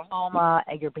inside of Oklahoma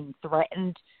and you're being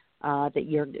threatened that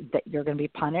you're going to be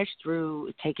punished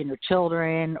through taking your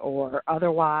children or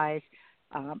otherwise,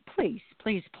 please,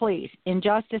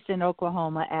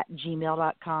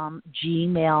 injusticeinoklahoma@gmail.com,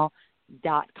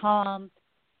 gmail.com.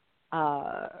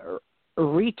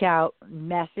 Reach out,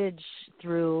 message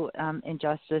through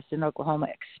Injustice in Oklahoma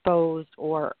Exposed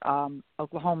or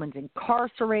Oklahomans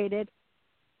Incarcerated.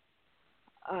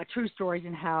 True stories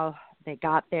and how they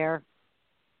got there.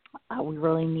 We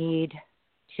really need to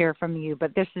hear from you.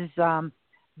 But this is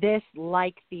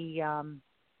like the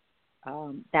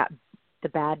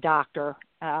bad doctor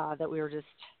that we were just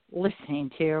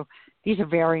listening to. These are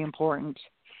very important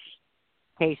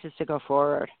cases to go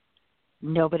forward.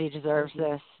 Nobody deserves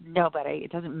this. Nobody.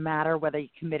 It doesn't matter whether you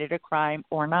committed a crime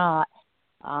or not.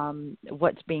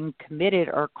 What's being committed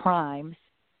are crimes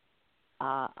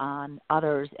on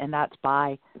others, and that's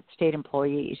by state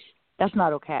employees. That's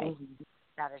not okay.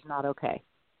 That is not okay.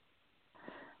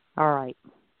 All right.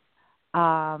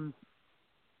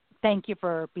 Thank you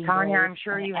for being Tanya, brave. I'm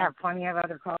sure you have plenty of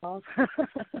other calls.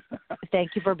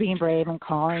 Thank you for being brave and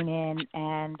calling in.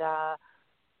 And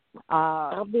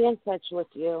I'll be in touch with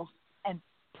you. And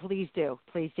please do.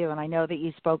 And I know that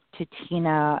you spoke to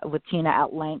Tina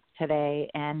at length today.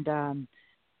 And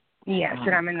yes,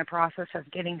 and I'm in the process of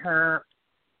getting her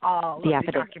all of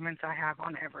the documents I have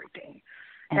on everything.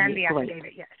 And the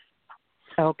affidavit, yes.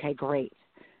 Okay, great.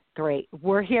 Great.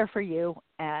 We're here for you,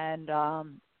 and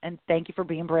thank you for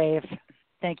being brave.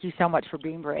 Thank you so much for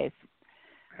being brave.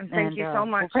 And thank you so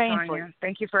much, Tanya.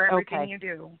 Thank you for everything you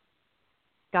do.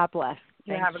 God bless.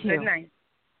 You have a good night.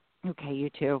 Okay, you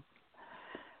too.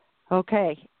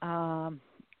 Okay.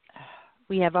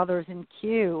 We have others in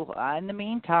queue. In the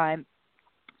meantime,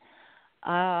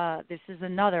 this is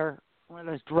another one of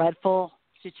those dreadful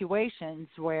situations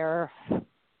where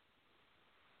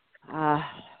I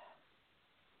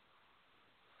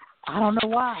don't know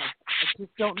why. I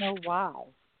just don't know why.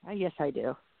 Yes, I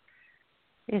do.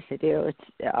 Yes, I do. It's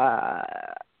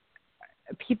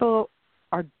people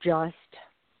are just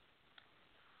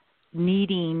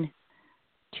needing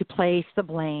to place the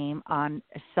blame on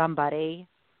somebody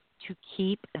to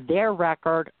keep their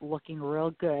record looking real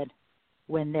good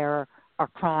when there are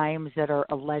crimes that are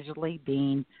allegedly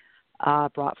being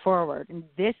brought forward. In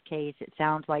this case, it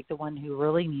sounds like the one who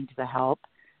really needs the help,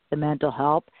 the mental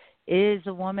help, is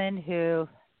a woman who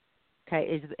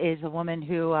is a woman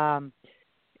who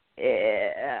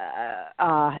is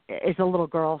a little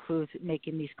girl who's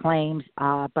making these claims,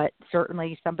 but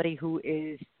certainly somebody who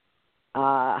is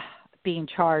being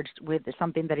charged with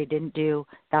something that he didn't do.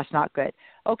 That's not good.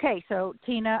 Okay, so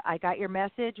Tina, I got your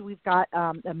message. We've got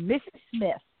Mrs.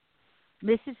 Smith.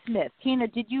 Mrs. Smith. Tina,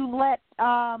 did you let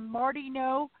Marti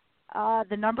know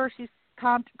the number she's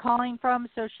calling from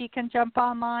so she can jump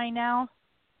online now?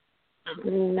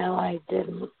 No, I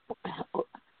didn't. All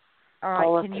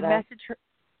right, can you message her?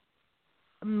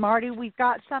 Marti, we've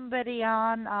got somebody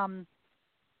on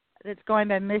that's going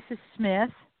by Mrs.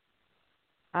 Smith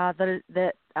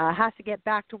that has to get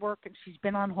back to work, and she's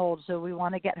been on hold, so we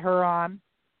want to get her on.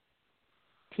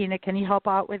 Tina, can you help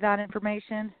out with that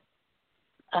information?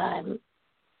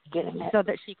 Getting it. So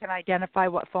that she can identify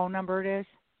what phone number it is?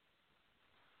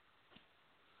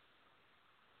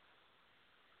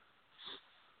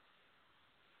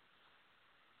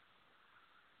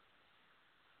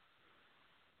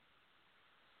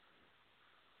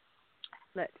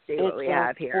 Let's see what we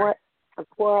have here. A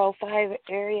 405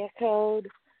 area code.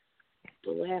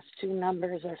 The last two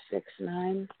numbers are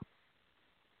 69.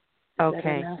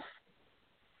 Okay.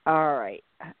 All right.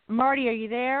 Marti, are you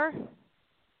there?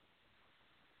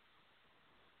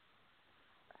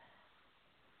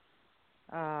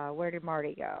 Where did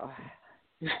Marti go?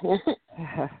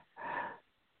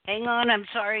 Hang on, I'm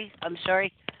sorry.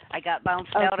 I got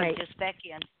bounced out. I'm just back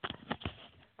in.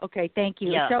 Okay, thank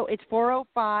you. Yeah. So it's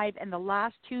 405, and the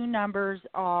last two numbers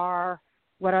are,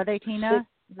 what are they, Tina?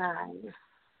 69.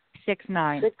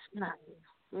 69. 69.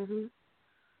 Mhm.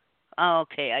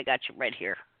 Okay, I got you right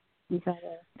here. Thank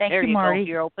there you, Marti. Go.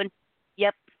 You're open.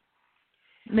 Yep.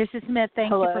 Mrs. Smith,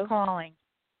 thank you for calling.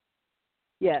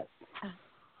 Yes.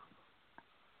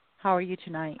 How are you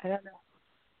tonight? I don't know.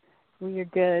 We're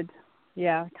good.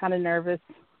 Yeah, kind of nervous.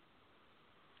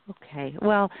 Okay.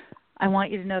 Well, I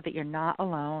want you to know that you're not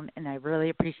alone, and I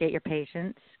really appreciate your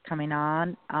patience coming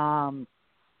on.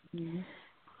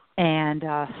 And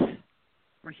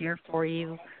we're here for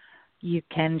you. You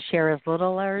can share as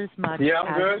little or as much as you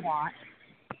want.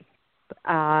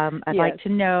 I'd like to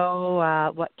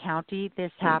know what county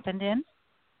this happened in.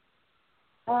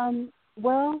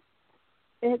 Well,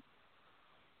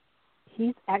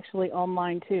 he's actually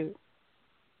online too.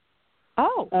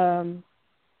 Oh.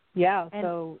 Yeah. And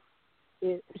so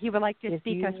he would like to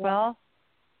speak as well.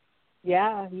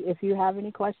 Yeah. If you have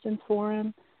any questions for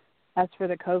him, as for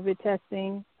the COVID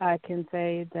testing, I can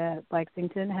say that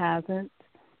Lexington hasn't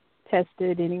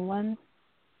tested anyone.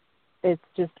 It's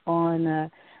just on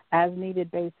a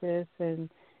as-needed basis, and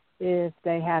if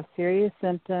they have serious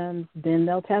symptoms, then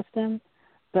they'll test them.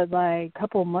 But like a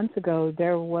couple of months ago,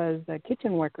 there was a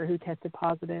kitchen worker who tested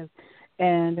positive,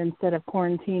 and instead of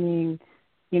quarantining,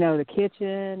 the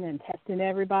kitchen and testing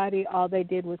everybody, all they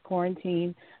did was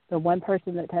quarantine the one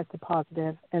person that tested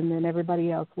positive, and then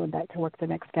everybody else went back to work the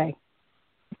next day.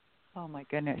 Oh, my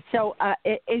goodness. So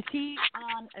is he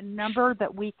on a number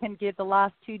that we can give the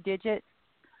last two digits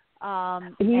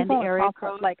and the area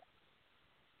code?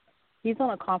 He's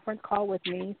on a conference call with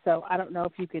me, so I don't know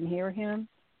if you can hear him.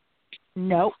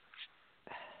 Nope.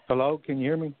 Hello, can you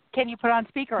hear me? Can you put on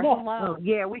speaker? Yeah. Hello.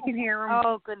 Yeah, we can hear him.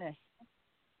 Oh, goodness.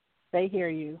 They hear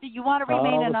you. Do you want to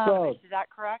remain anonymous? Is that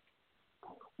correct?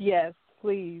 Yes,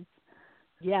 please.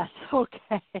 Yes.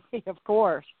 Okay. Of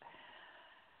course.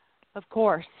 Of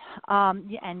course.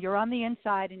 And you're on the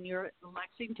inside in your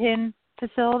Lexington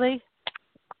facility?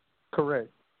 Correct.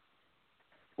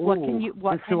 What can you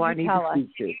tell us?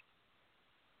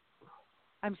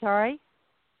 I'm sorry?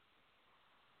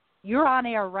 You're on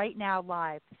air right now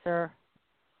live, sir.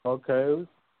 Okay.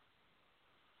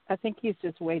 I think he's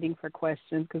just waiting for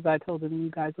questions because I told him you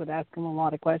guys would ask him a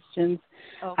lot of questions.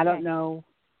 Okay. I don't know.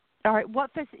 All right.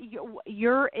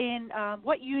 You're in?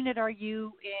 What unit are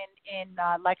you in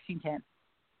Lexington?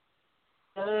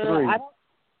 I don't.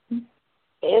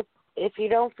 If you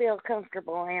don't feel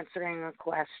comfortable answering a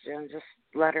question, just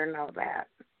let her know that.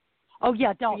 Oh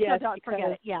yeah, don't Yes,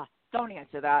 forget it. Yeah, don't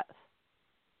answer that.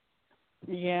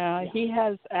 Yeah, he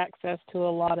has access to a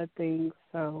lot of things.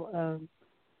 So,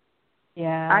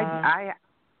 yeah.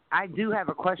 I do have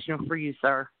a question for you,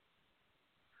 sir.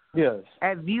 Yes.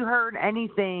 Have you heard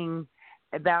anything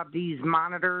about these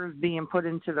monitors being put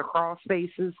into the crawl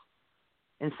spaces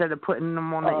instead of putting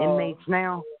them on the inmates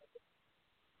now?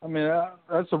 I mean,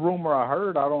 that's a rumor I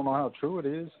heard. I don't know how true it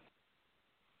is.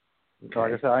 Okay.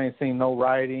 Like I said, I ain't seen no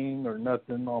writing or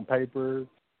nothing on paper,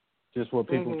 just what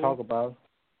people talk about.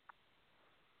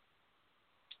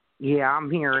 Yeah,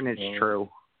 I'm hearing it's true.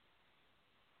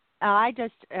 I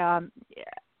just,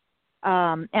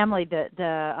 Emily,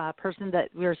 the person that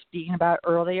we were speaking about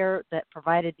earlier that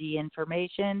provided the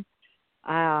information,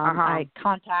 I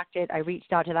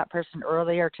reached out to that person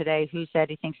earlier today who said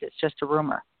he thinks it's just a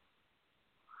rumor.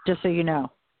 Just so you know.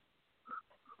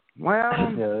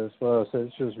 Well, yeah,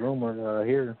 it's just rumor that I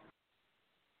hear.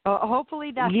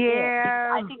 Hopefully that's it.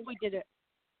 I think we did it.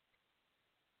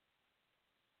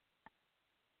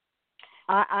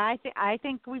 I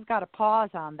think we've got a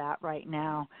pause on that right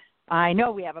now. I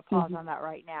know we have a pause on that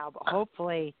right now, but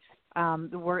hopefully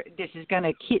this is going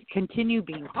to continue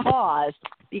being paused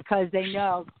because they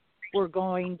know we're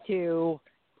going to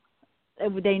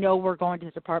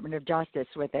the Department of Justice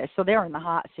with this. So they're in the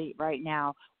hot seat right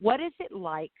now. What is it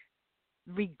like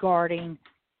regarding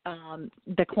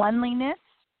the cleanliness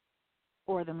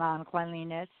or the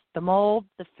non-cleanliness, the mold,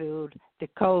 the food, the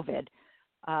COVID?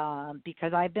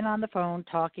 Because I've been on the phone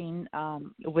talking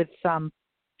with some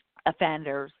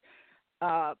offenders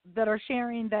that are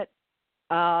sharing that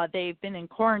they've been in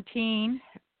quarantine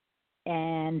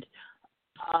and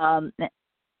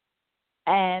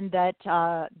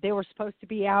that they were supposed to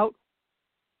be out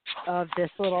of this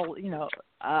little,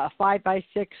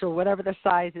 5x6 or whatever the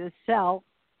size is cell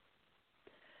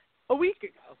a week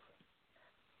ago.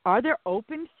 Are there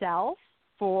open cells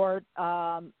for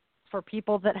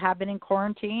people that have been in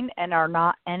quarantine and are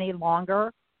not any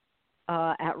longer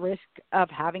at risk of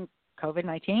having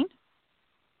COVID-19?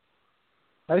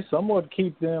 They somewhat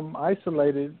keep them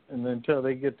isolated and until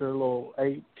they get their little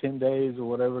 8-10 days or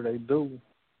whatever they do,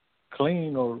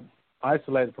 clean or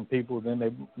isolated from people, then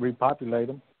they repopulate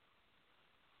them.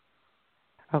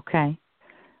 Okay.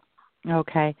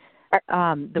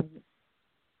 The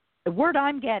word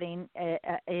I'm getting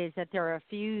is that there are a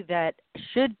few that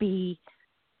should be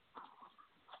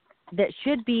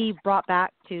brought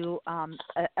back to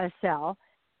a cell,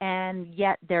 and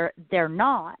yet they're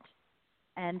not,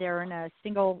 and they're in a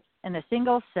single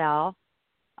cell.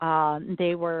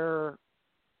 They were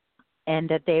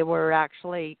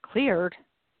actually cleared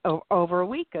over a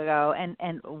week ago,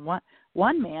 and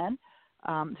one man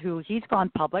who he's gone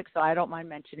public, so I don't mind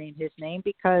mentioning his name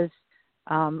because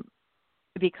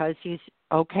he's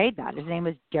okayed that. His name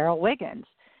is Daryl Wiggins,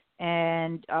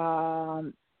 and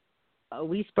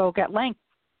we spoke at length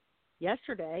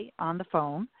yesterday on the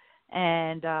phone,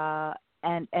 and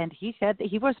he said that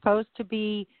he was supposed to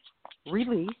be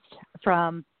released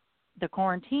from the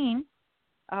quarantine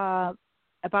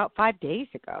about 5 days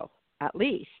ago, at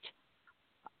least.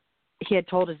 He had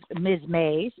told us Ms.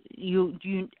 Mays.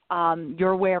 You're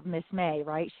aware of Miss May,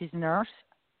 right? She's a nurse.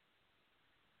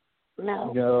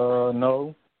 No.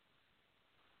 No.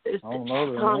 Is I don't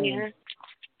know Tanya?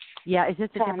 Yeah, is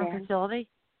this a Tanya. different facility?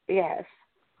 Yes.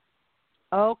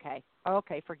 Okay,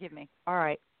 forgive me. All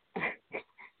right.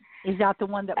 Is that the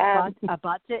one that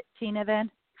abuts it, Tina, then?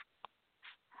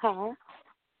 Huh?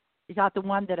 Is that the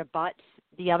one that abuts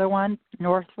the other one,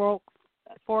 North Fork?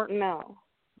 No.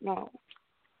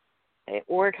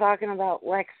 We're talking about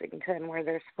Lexington, where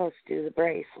they're supposed to do the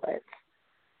bracelets.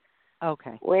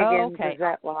 Okay. Wiggins is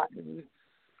at Lawton.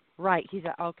 Right. He's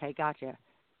at. Okay, gotcha.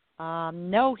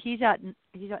 No, he's at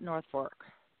North Fork.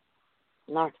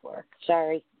 North Fork.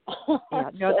 Sorry. Yeah.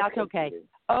 No, so that's confused. okay.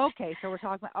 Okay, so we're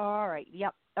talking about. All right.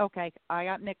 Yep. Okay, I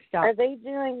got mixed up. Are they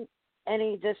doing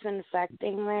any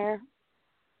disinfecting there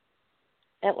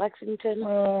at Lexington?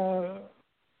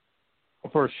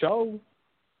 For show.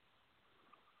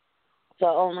 So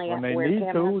only when they where need to.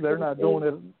 cameras They're can not see? doing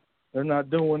it. They're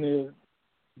not doing it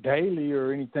daily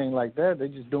or anything like that. They're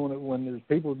just doing it when there's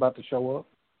people about to show up.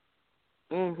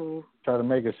 Mhm. Try to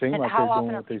make it seem And like how they're often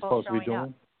doing are what they're people supposed to be showing doing.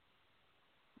 up?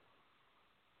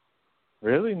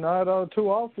 Really, not too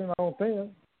often, I don't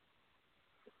think.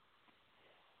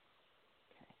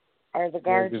 Are the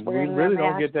guards wearing their masks? We really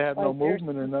their don't get to have like no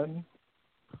movement or nothing.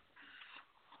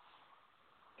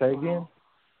 Say again?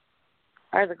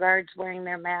 Are the guards wearing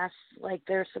their masks like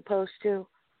they're supposed to?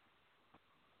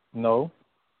 No.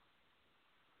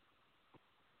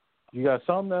 You got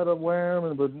some that are wearing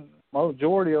them, but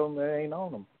majority of them, they ain't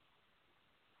on them.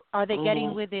 Are they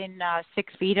getting within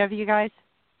 6 feet of you guys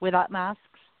without masks?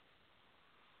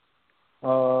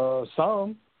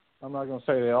 Some. I'm not going to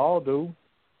say they all do.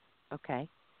 Okay.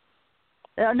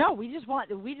 No, we just want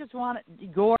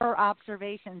your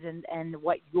observations and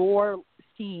what you're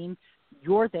seeing.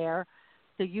 You're there,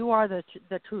 so you are the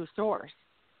true source.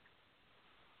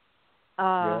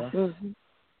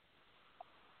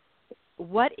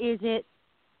 What is it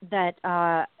that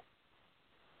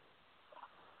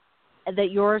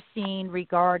that you're seeing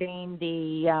regarding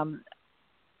the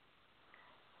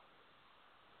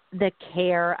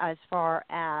care as far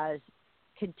as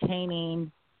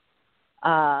containing?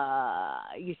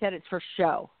 You said it's for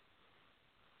show.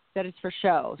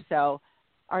 So,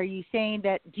 are you saying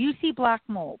that? Do you see black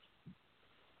mold?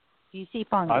 Do you see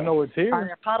fungus? I know it's here. Are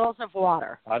there puddles of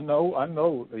water? I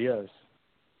know. Yes.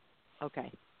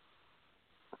 Okay.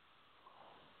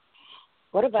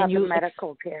 What about the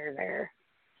medical care there?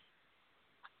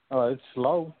 It's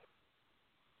slow.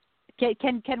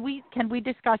 Can we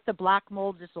discuss the black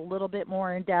mold just a little bit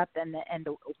more in depth and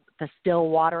the still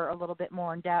water a little bit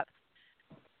more in depth?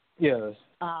 Yes.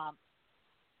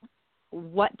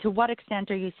 To what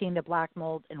extent are you seeing the black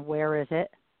mold, and where is it?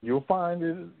 You'll find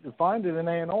it in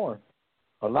A&R.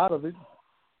 A lot of it.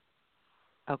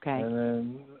 Okay.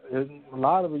 And then a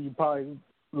lot of it, you probably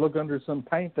look under some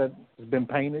paint that has been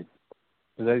painted.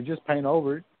 They just paint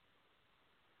over it.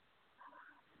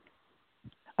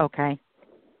 Okay.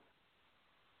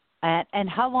 And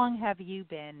how long have you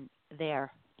been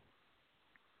there?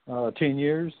 10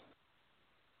 years.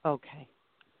 Okay.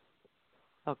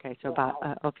 So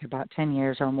about 10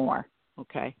 years or more.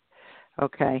 Okay. All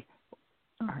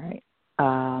right.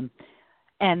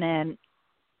 And then,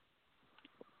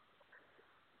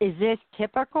 is this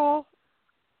typical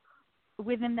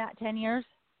within that 10 years?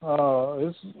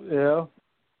 Yeah.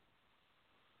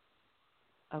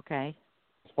 Okay.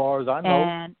 As far as I know.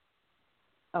 And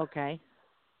okay.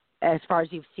 As far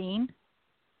as you've seen?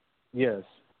 Yes.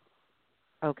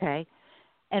 Okay.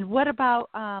 And what about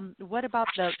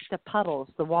the puddles,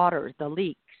 the waters, the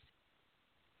leaks?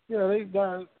 Yeah, they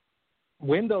got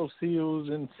window seals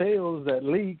and cells that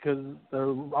leak because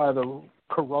they're either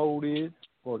corroded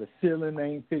or the ceiling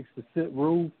ain't fixed the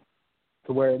roof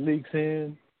to where it leaks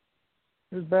in.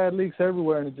 There's bad leaks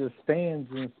everywhere, and it just stands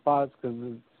in spots because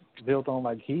it's built on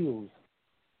like heels.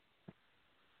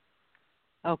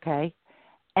 Okay.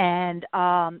 And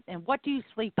what do you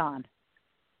sleep on?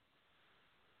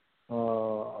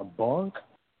 A bunk.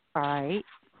 All right.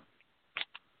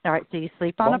 So you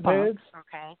sleep on Bunk a bunk. beds.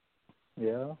 Okay.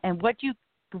 Yeah. And what do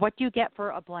you get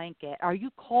for a blanket? Are you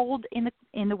cold in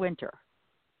the winter?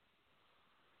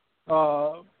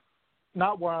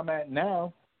 Not where I'm at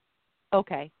now.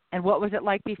 Okay. And what was it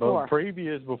like before?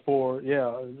 Before, yeah,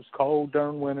 it was cold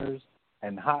during winters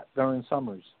and hot during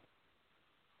summers.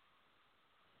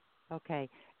 Okay.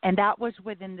 And that was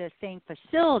within the same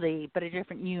facility, but a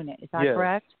different unit. Is that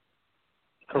correct?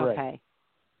 Correct. Okay.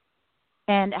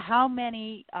 And how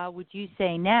many would you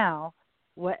say now?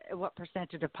 What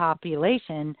percentage of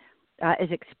population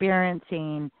is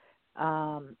experiencing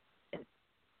that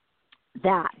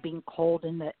being cold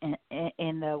in the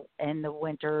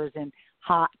winters and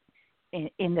hot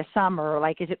in the summer?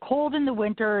 Like, is it cold in the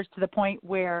winters to the point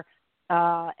where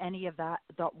any of the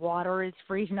water is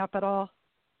freezing up at all?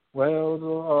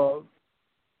 Well,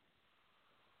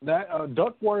 that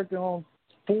ductwork on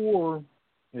 4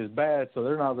 is bad, so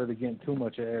they're not really getting too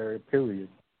much air, period.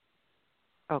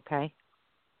 Okay.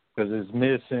 Because it's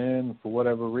missing for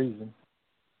whatever reason.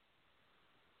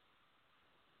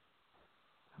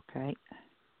 Okay.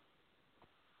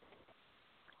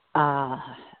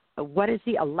 What is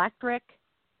the electric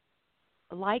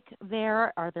like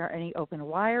there? Are there any open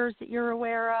wires that you're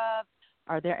aware of?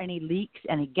 Are there any leaks,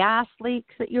 any gas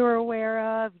leaks that you're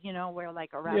aware of? You know, where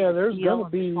like around there's going to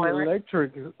be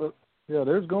electric. Yeah,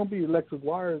 there's going to be electric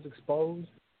wires exposed.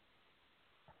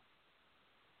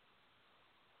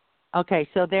 Okay,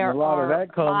 so there and a lot are of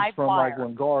that comes live from wire. like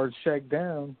when guards shake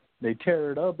down, they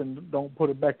tear it up and don't put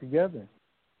it back together.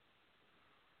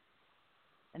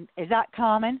 And is that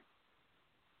common?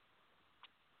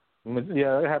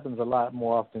 Yeah, it happens a lot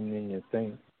more often than you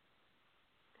think.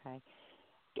 Okay.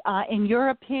 In your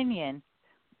opinion,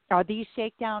 are these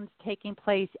shakedowns taking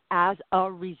place as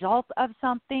a result of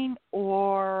something,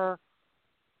 or,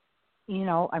 you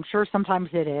know, I'm sure sometimes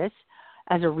it is,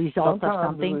 as a result sometimes of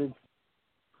something?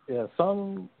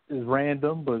 Some is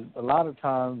random, but a lot of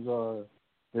times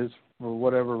it's for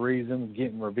whatever reason,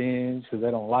 getting revenge because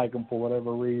they don't like them for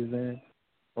whatever reason,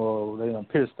 or they done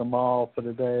pissed them off for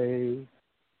the day.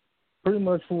 Pretty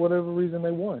much for whatever reason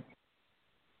they want.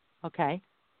 Okay.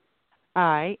 All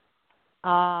right.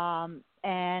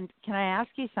 And can I ask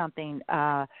you something?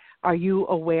 Are you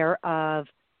aware of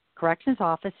corrections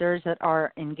officers that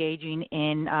are engaging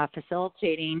in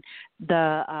facilitating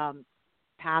the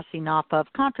passing off of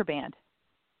contraband?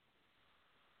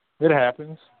 It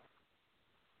happens.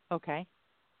 Okay.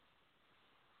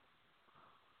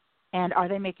 And are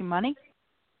they making money?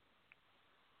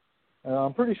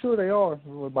 I'm pretty sure they are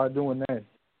by doing that.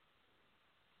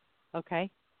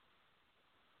 Okay.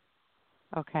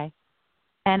 Okay.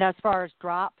 And as far as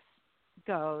drops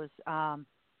goes, are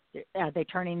they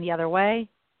turning the other way?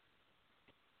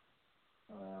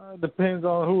 Depends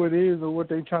on who it is or what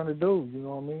they're trying to do. You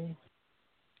know what I mean?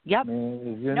 Yep. I mean,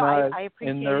 if you're I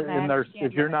appreciate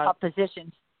if you're not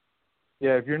positions.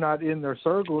 Yeah, if you're not in their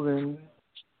circle, then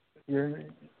you're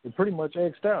pretty much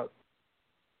X'd out.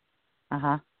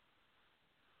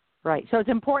 Right. So it's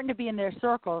important to be in their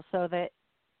circle so that,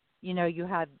 you know, you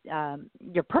have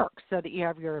your perks, so that you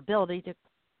have your ability to,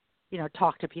 you know,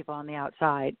 talk to people on the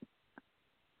outside.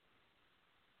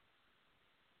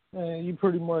 And you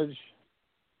pretty much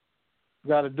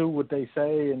got to do what they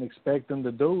say and expect them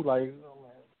to do. Like,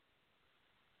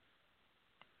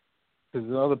 because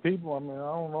the other people, I mean,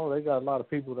 I don't know, they got a lot of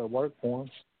people that work for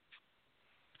them.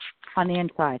 On the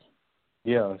inside?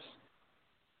 Yes.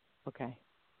 Okay.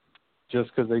 Just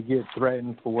because they get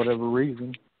threatened for whatever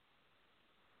reason.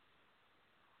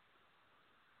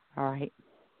 All right.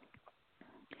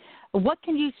 What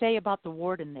can you say about the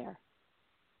warden there?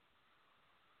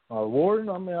 Warden,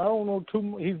 I mean, I don't know too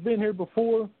much. He's been here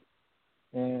before,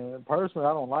 and personally,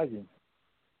 I don't like him.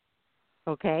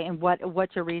 Okay, and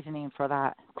what's your reasoning for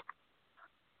that?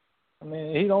 I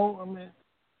mean,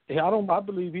 I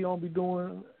believe he don't be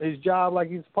doing his job like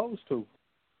he's supposed to.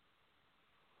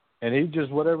 And he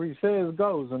just, whatever he says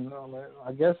goes, and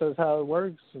I guess that's how it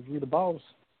works if you're the boss.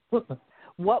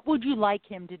 What would you like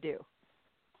him to do?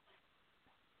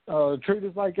 Treat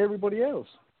us like everybody else,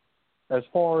 as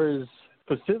far as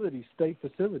facilities, state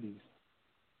facilities.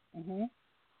 Mm-hmm.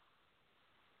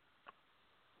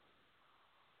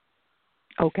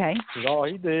 Okay. Because all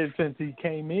he did since he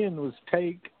came in was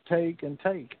take, and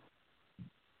take.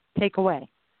 Take away.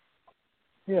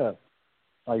 Yeah.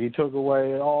 Like he took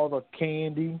away all the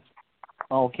candy,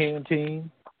 all canteen.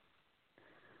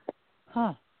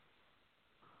 Huh.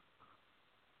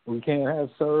 We can't have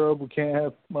syrup. We can't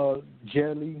have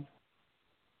jelly.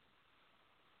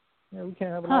 Yeah, we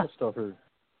can't have a lot of stuff here.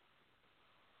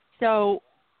 So,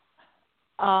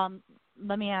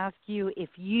 let me ask you, if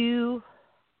you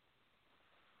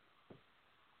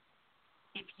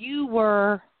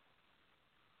were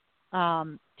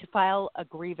to file a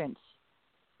grievance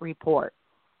report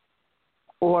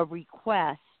or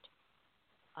request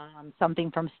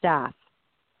something from staff,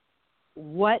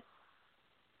 what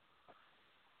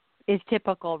is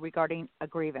typical regarding a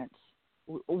grievance?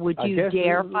 Would you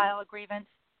dare file a grievance?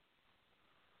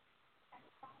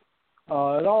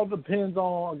 It all depends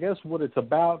on, I guess, what it's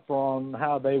about from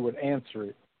how they would answer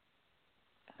it.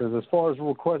 Because as far as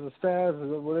request of staff,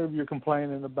 whatever you're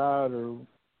complaining about, or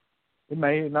it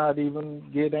may not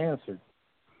even get answered.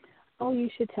 Oh, you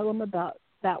should tell them about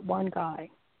that one guy.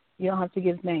 You don't have to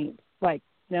give names. Like,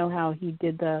 you know how he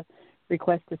did the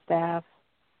request of staff,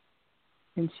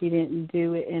 and she didn't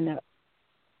do it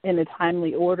in a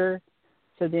timely order.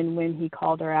 So then when he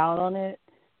called her out on it,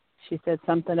 she said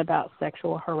something about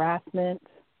sexual harassment.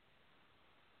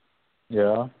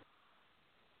 Yeah.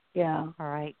 Yeah. All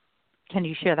right. Can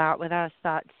you share that with us,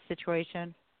 that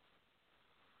situation?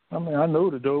 I mean, I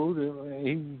knew the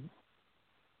dude.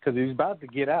 Because he was about to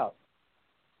get out.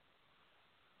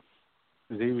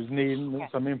 Because he was needing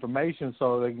some information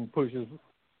so they can push his.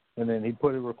 And then he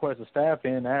put a request of staff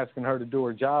in asking her to do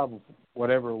her job,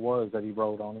 whatever it was that he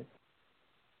wrote on it.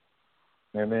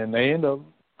 And then they end up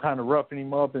kind of roughing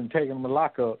him up and taking him to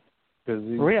lockup. Because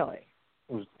he really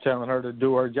was telling her to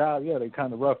do her job. Yeah, they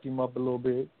kind of roughed him up a little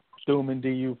bit, threw him in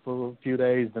DU for a few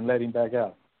days, then let him back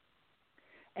out.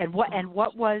 And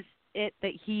what was it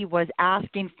that he was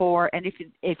asking for? And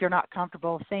if you're not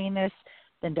comfortable saying this,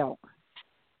 then don't.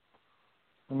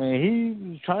 I mean, he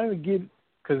was trying to get,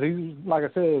 because he was, like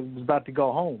I said, was about to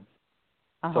go home.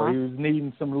 So he was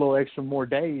needing some little extra more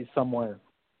days somewhere.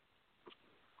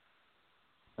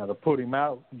 Now to put him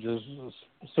out just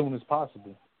as soon as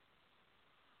possible.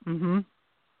 Mm-hmm.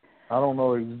 I don't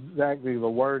know exactly the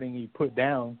wording he put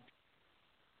down.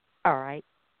 All right.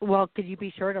 Well, could you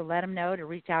be sure to let him know to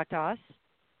reach out to us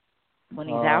when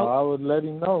he's out? I would let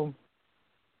him know.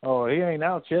 Oh, he ain't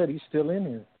out yet. He's still in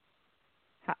here.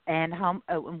 And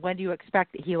when do you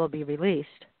expect that he will be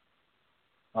released?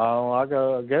 I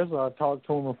guess I'll talk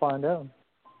to him and find out.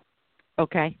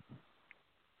 Okay.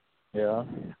 Yeah.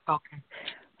 Okay.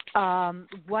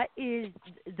 What is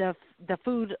the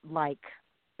food like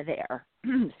there?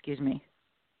 Excuse me.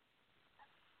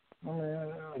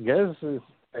 I guess it's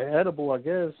edible, I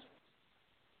guess.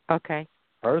 Okay.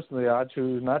 Personally, I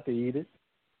choose not to eat it.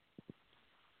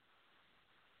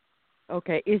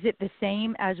 Okay. Is it the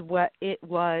same as what it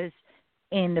was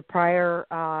in the prior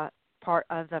part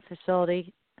of the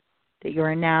facility that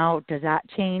you're in now? Does that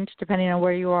change depending on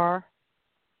where you are?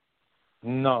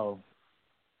 No.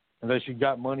 Unless you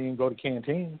got money and go to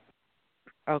canteen.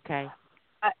 Okay.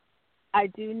 I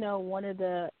do know one of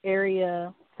the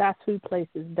area fast food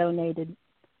places donated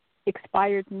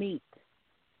expired meat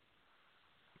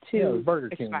to Burger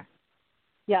King.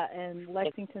 Yeah, and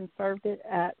Lexington served it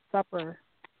at supper.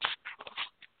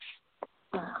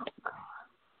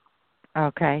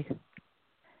 Okay.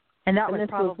 And that was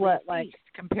probably what, like,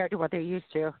 compared to what they're used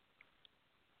to.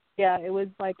 Yeah, it was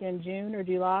like in June or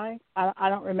July. I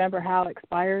don't remember how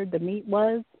expired the meat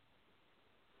was,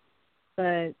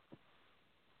 but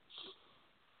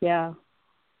yeah.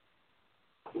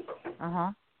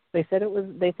 They said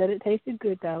it tasted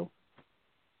good though.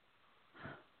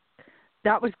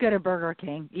 That was good at Burger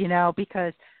King,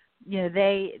 because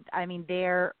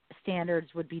their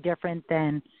standards would be different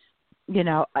than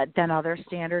other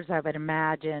standards, I would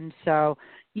imagine. So,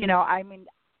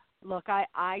 look,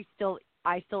 I still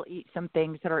eat some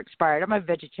things that are expired. I'm a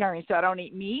vegetarian, so I don't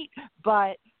eat meat,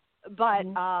 but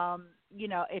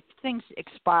if things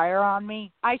expire on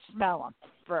me, I smell them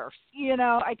first.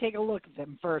 I take a look at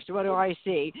them first. What do I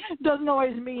see? Doesn't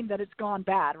always mean that it's gone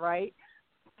bad, right?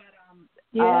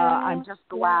 But, I'm just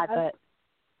glad that.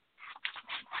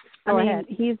 Go ahead.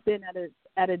 He's been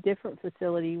at a different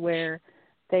facility where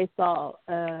they saw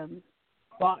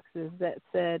boxes that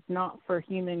said not for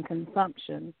human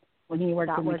consumption when he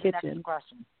worked in the kitchen. That was the next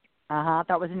question.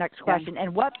 That was the next question.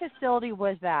 And what facility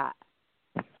was that?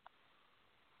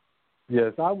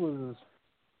 Yes, I was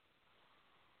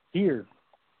here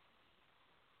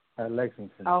at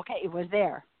Lexington. Okay, it was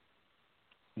there.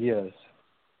 Yes.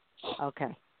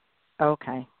 Okay.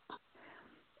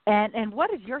 And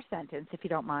what is your sentence, if you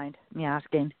don't mind me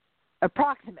asking?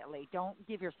 Approximately. Don't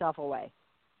give yourself away.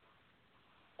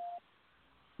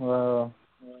 Well,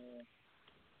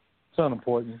 it's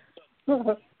unimportant.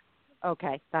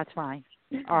 Okay, that's fine.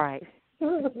 All right.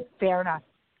 Fair enough.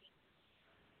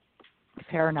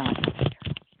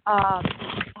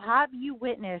 Have you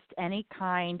witnessed any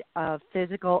kind of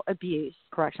physical abuse,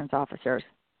 corrections officers?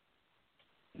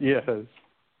 Yes.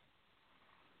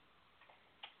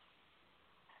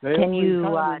 They Can you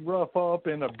kind of rough up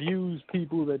and abuse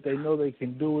people that they know they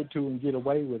can do it to and get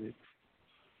away with it.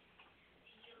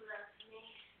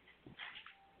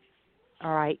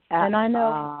 All right. And I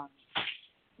know.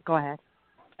 Go ahead.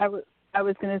 I was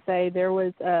going to say there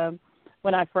was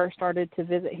when I first started to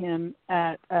visit him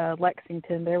at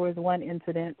Lexington, there was one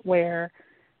incident where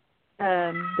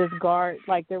this guard,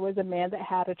 like there was a man that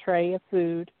had a tray of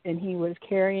food and he was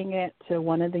carrying it to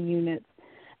one of the units,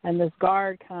 and this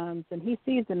guard comes and he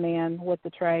sees the man with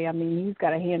the tray. I mean, he's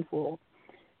got a handful,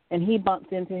 and he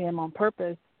bumps into him on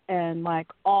purpose, and like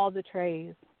all the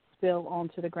trays spill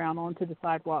onto the ground, onto the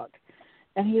sidewalk.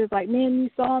 And he was like, "Man,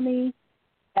 you saw me?"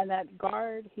 And that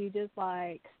guard, he just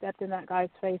like stepped in that guy's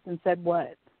face and said,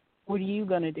 "What? What are you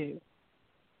going to do?"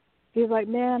 He's like,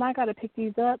 "Man, I got to pick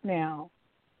these up now."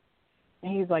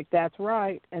 And he's like, "That's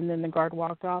right." And then the guard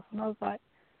walked off, and I was like,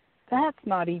 "That's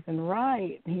not even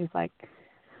right." And he's like,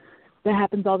 "That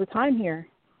happens all the time here.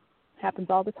 Happens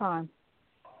all the time."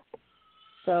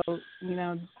 So,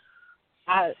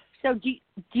 So do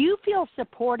you feel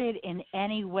supported in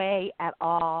any way at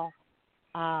all?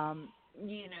 Or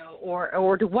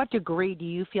to what degree do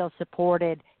you feel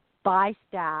supported by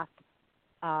staff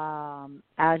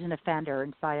as an offender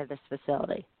inside of this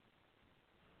facility?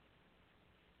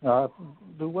 The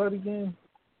what again?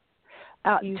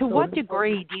 To what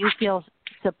degree do you feel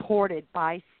supported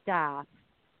by staff?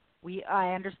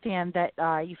 I understand that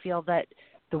you feel that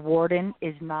the warden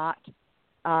is not.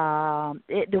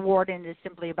 The warden is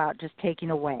simply about just taking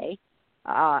away,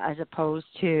 as opposed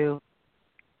to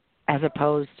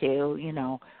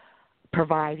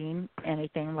providing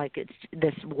anything. Like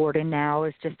this warden now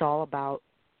is just all about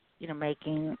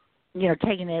making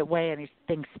taking it away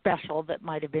anything special that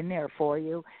might have been there for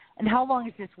you. And how long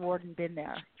has this warden been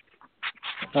there?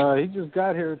 He just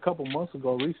got here a couple months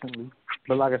ago recently.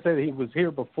 But like I said, he was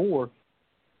here before.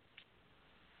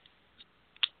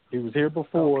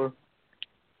 Okay.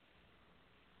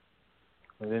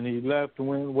 And then he left and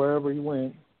went wherever he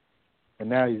went, and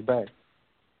now he's back.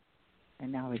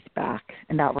 And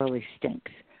that really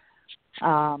stinks.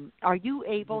 Are you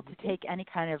able to take any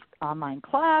kind of online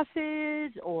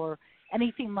classes or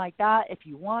anything like that if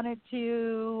you wanted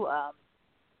to?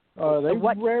 They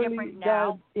rarely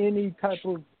got any type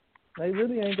of. They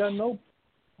really ain't got no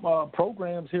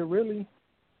programs here, really.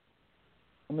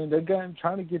 I mean, they're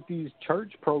trying to get these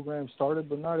church programs started,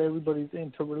 but not everybody's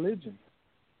into religion.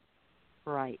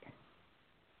 Right.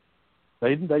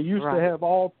 They used to have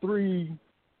all three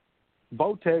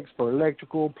Votex for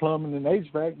electrical, plumbing, and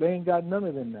HVAC. They ain't got none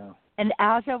of them now. And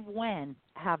as of when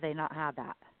have they not had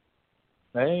that?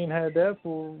 They ain't had that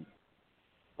for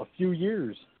a few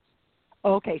years.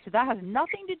 Okay, so that has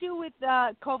nothing to do with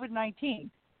COVID-19.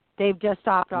 They've just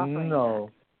stopped offering that.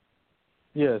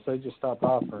 Yes, they just stopped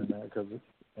offering that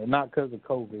not because of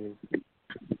COVID.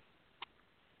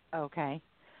 Okay.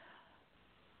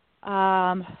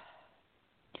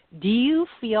 Do you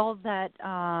feel that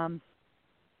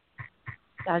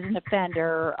as an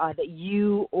offender that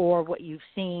you or what you've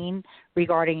seen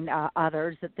regarding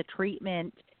others that the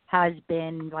treatment has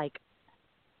been like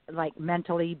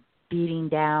mentally beating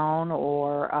down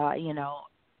or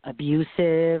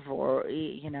abusive, or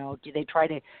do they try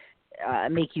to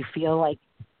make you feel like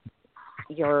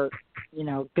you're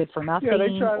good for nothing? Yeah,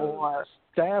 they try or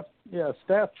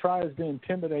staff tries to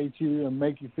intimidate you and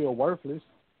make you feel worthless.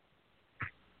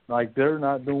 Like they're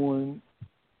making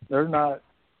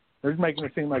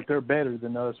it seem like they're better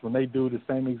than us when they do the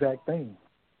same exact thing.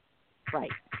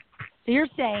 Right. So you're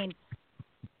saying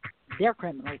they're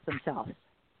criminals themselves.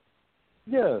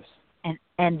 Yes.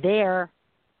 And they're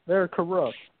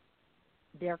corrupt.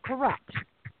 They're corrupt.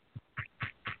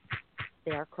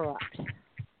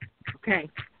 Okay.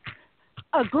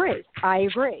 I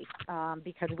agree.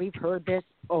 Because we've heard this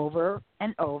over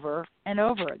and over and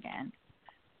over again.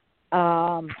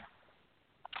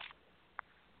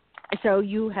 So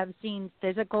you have seen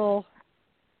physical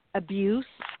abuse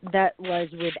that was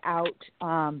without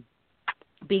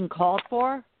being called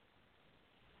for?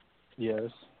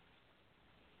 Yes.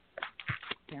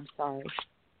 I'm sorry.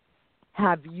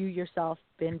 Have you yourself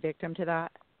been victim to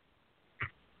that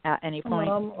at any point?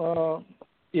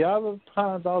 Yeah, there were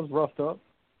times I was roughed up.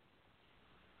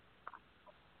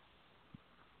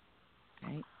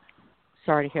 Okay.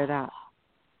 Sorry to hear that.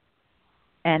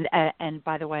 And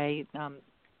by the way,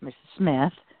 Mrs.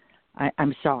 Smith,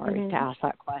 I'm sorry to ask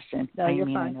that question. No, you're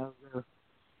fine. I know your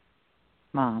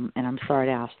mom, and I'm sorry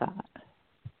to ask that.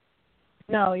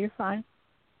 No, you're fine.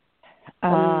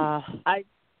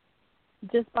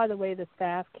 Just by the way the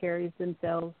staff carries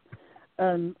themselves,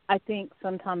 I think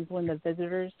sometimes when the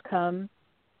visitors come,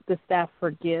 the staff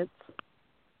forgets,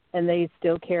 and they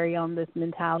still carry on this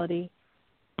mentality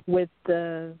with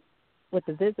the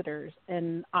visitors.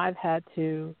 And I've had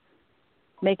to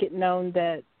make it known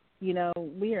that,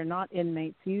 we are not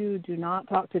inmates. You do not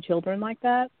talk to children like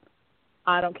that.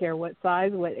 I don't care what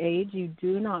size, what age. You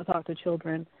do not talk to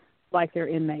children like they're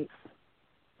inmates.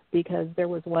 Because there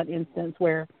was one instance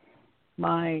where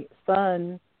my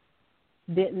son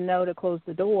didn't know to close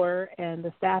the door, and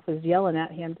the staff was yelling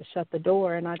at him to shut the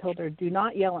door, and I told her, do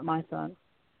not yell at my son.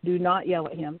 Do not yell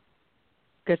at him.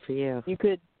 Good for you. You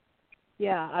could,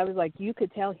 I was like, you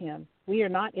could tell him, we are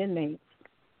not inmates.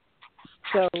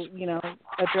 So,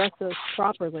 address us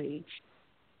properly.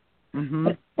 Mm-hmm.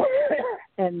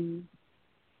 And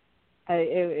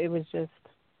it was just,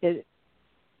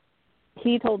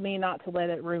 he told me not to let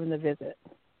it ruin the visit.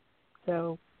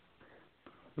 So,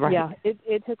 right. Yeah,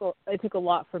 it took a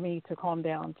lot for me to calm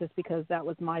down, just because that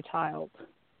was my child,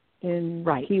 and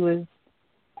he was.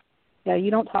 Yeah,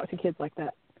 you don't talk to kids like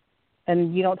that,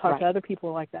 and you don't talk to other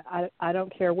people like that. I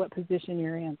don't care what position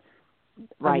you're in.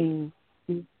 Right. I mean,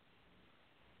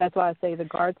 that's why I say the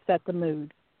guards set the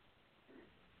mood.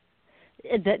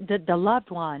 The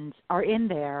loved ones are in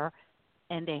there,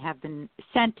 and they have been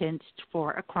sentenced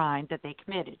for a crime that they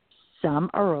committed.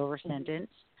 Some are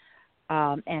over-sentenced,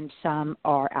 and some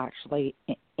are actually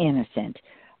innocent.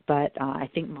 But I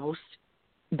think most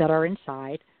that are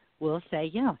inside will say,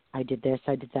 yeah, I did this,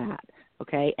 I did that,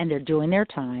 okay? And they're doing their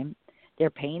time. They're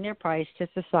paying their price to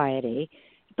society.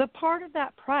 But part of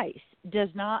that price does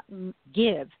not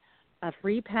give a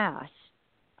free pass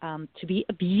to be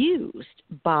abused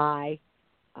by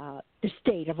the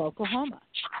state of Oklahoma.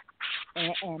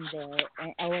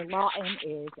 And Lawton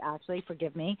is actually,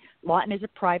 forgive me, Lawton is a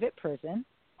private prison.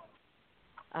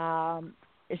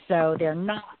 So they're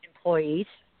not employees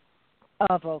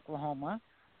of Oklahoma.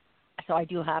 So I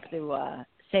do have to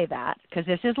say that because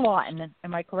this is Lawton.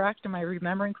 Am I correct? Am I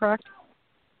remembering correct?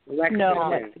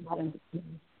 No,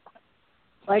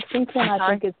 Lexington, I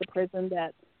think, is the prison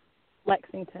that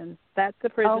Lexington. That's the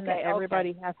prison that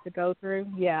everybody has to go through.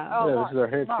 Yeah. This is their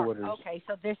headquarters. Okay,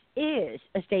 so this is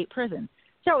a state prison.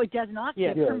 So it does not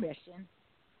give permission.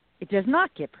 It does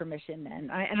not give permission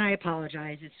then. I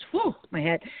apologize. It's my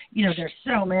head. There's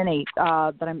so many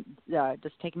that I'm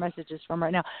just taking messages from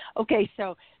right now. Okay,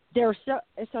 so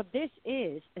so this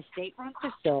is a state-run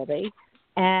facility,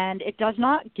 and it does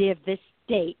not give the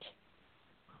state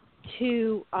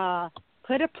to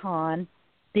put upon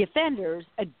the offenders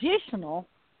additional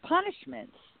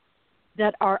punishments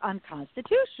that are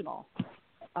unconstitutional.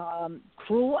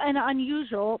 Cruel and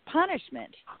unusual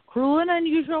punishment. Cruel and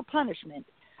unusual punishment.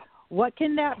 What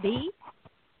can that be?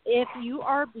 If you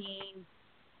are being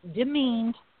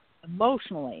demeaned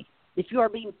emotionally, if you are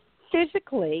being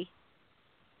physically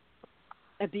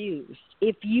abused,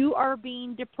 if you are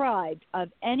being deprived of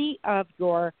any of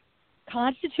your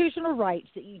constitutional rights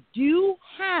that you do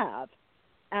have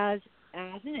as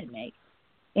an inmate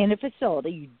in a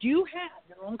facility, you do have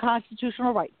your own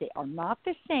constitutional rights. They are not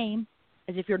the same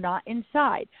as if you're not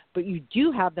inside, but you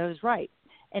do have those rights.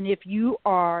 And if you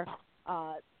are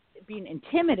being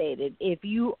intimidated, if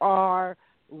you are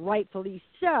rightfully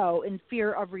so in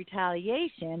fear of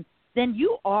retaliation, then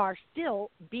you are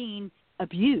still being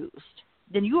abused.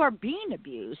 Then you are being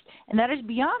abused, and that is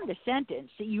beyond the sentence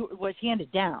that was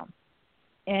handed down.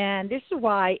 And this is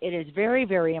why it is very,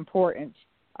 very important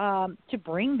to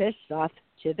bring this stuff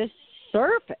to the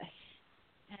surface.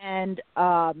 And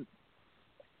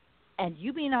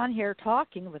you being on here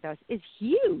talking with us is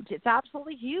huge. It's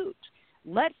absolutely huge.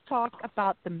 Let's talk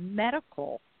about the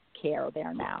medical care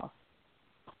there now.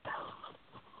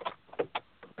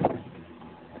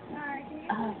 Hi, can you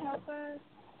help us?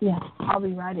 Yeah, I'll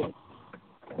be ready.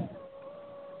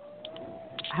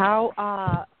 How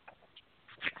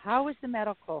is the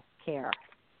medical care?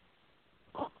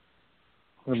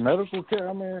 The medical care,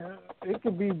 I mean, it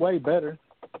could be way better.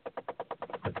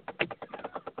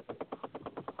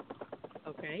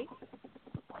 Okay.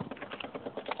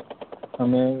 I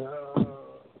mean,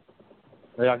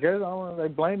 I guess they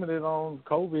blaming it on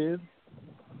COVID.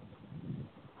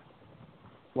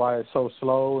 Why it's so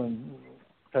slow and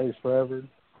takes forever.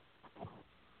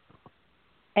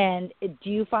 And do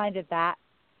you find that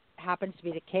happens to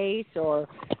be the case, or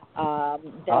I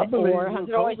believe has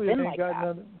it always been like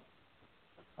that?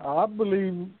 I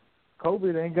believe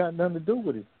COVID ain't got nothing to do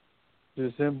with it.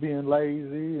 Just them being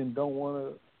lazy and don't want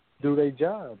to do their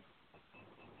job.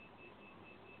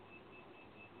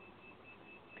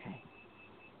 Okay.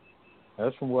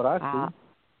 That's from what I see.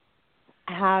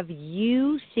 Have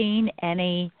you seen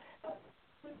any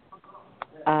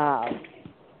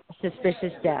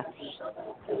suspicious deaths?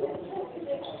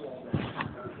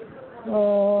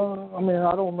 I mean,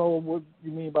 I don't know what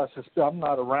you mean by suspicious. I'm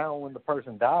not around when the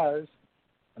person dies,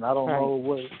 and I don't know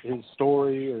what his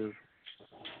story or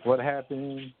what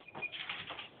happened.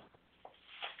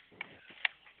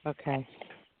 Okay.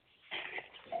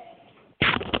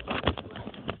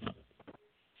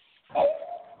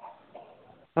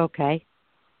 Okay.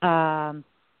 How's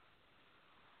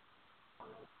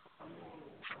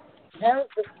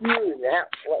the food?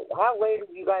 How late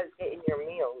are you guys getting your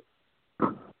meals?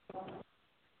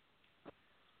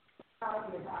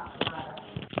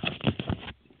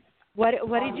 What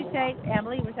did you say,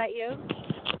 Emily? Was that you?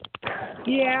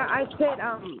 Yeah, I said,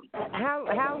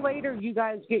 how late are you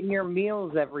guys getting your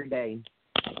meals every day?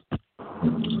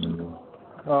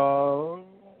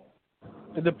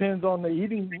 It depends on the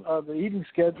eating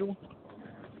schedule,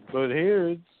 but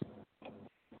here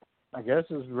I guess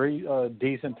it's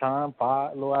decent time,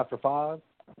 a little after 5.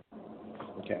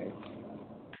 Okay.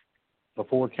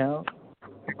 Before count.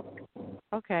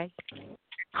 Okay.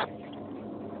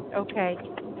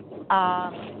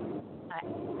 All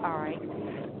right.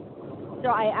 So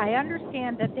I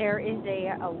understand that there is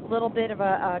a little bit of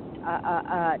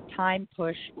a time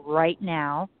push right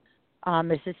now,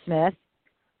 Mrs. Smith.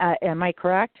 Am I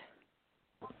correct?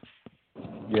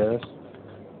 Yes.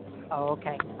 Oh,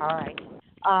 okay. All right.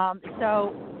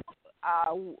 So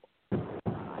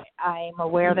I'm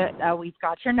aware that we've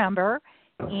got your number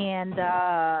and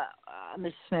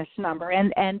Ms. Smith's number,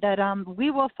 and that we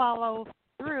will follow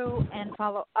through and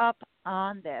follow up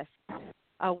on this.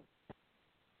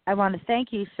 I want to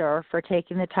thank you, sir, for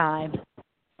taking the time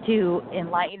to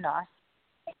enlighten us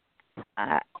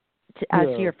as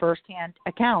to your firsthand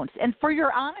accounts, and for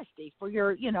your honesty, for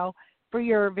your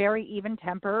very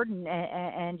even-tempered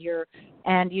and you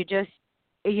just,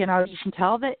 you can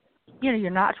tell that you're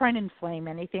not trying to inflame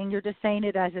anything. You're just saying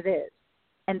it as it is.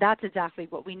 And that's exactly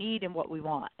what we need and what we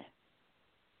want.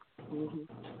 Mm-hmm.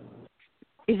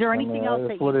 Is there anything else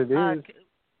that what you... it is.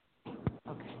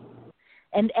 Okay.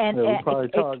 And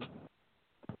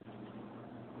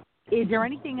is there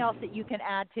anything else that you can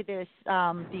add to this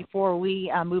before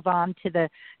we move on to the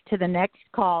next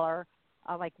caller?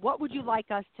 Like, what would you like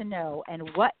us to know, and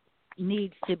what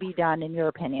needs to be done in your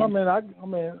opinion?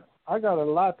 I got a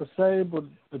lot to say, but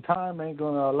the time ain't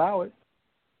going to allow it.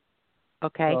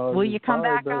 Okay. Will you come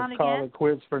back on again? Call it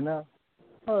quits for now.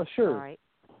 Sure.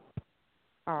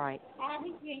 All right.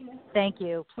 Thank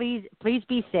you. Please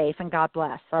be safe, and God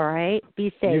bless. All right.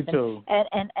 Be safe. You too.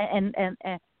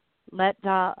 And let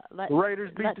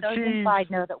Raiders beat the those Chiefs.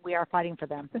 inside know that we are fighting for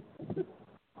them.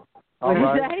 All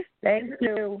right. Thank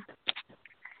you.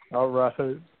 All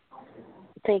right.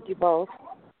 Thank you both.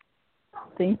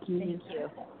 Thank you. Thank you.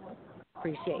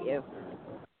 Appreciate you.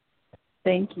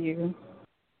 Thank you.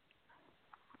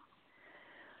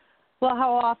 Well,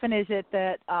 how often is it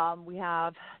that we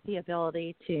have the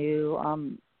ability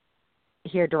to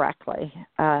hear directly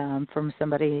from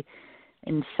somebody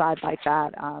inside like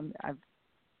that? I've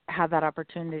had that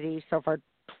opportunity so far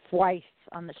twice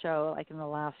on the show, like in the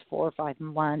last 4 or 5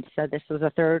 months. So this was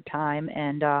a third time,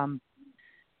 and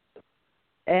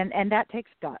that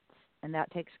takes guts,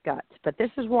 But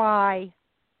this is why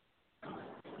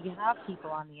you have people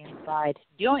on the inside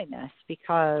doing this,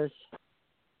 because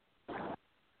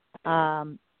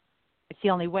it's the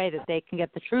only way that they can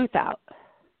get the truth out.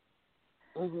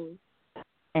 Mm-hmm.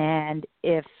 And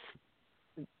if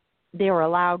they were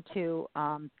allowed to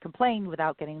complain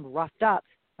without getting roughed up,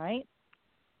 right?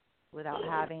 Without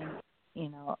having,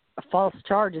 false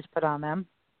charges put on them,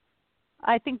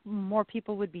 I think more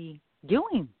people would be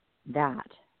doing that.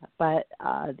 But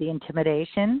the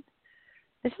intimidation,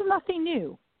 this is nothing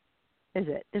new, is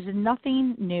it? This is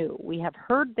nothing new. We have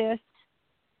heard this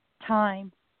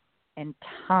time and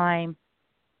time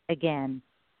again.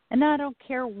 And I don't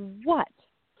care what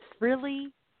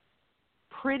really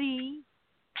pretty,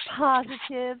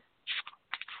 positive,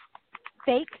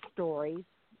 fake stories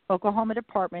Oklahoma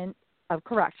Department of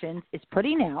Corrections is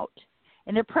putting out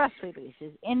in their press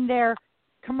releases, in their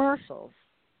commercials.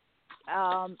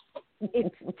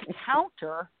 It's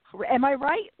counter. Am I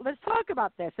right? Let's talk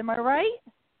about this. Am I right?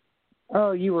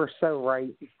 Oh, you were so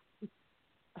right.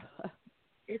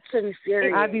 It's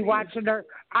infuriating. I'd be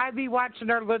watching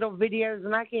her little videos,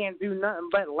 and I can't do nothing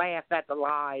but laugh at the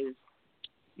lies.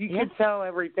 You can tell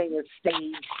everything is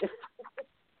staged.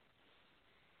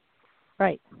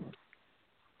 Right.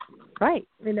 But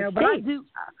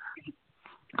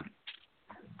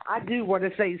I do want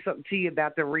to say something to you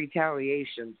about the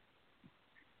retaliation.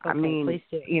 Okay, please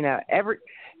do.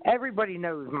 Everybody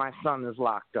knows my son is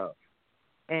locked up.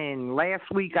 And last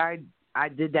week I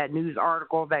did that news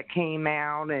article that came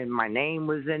out, and my name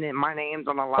was in it. My name's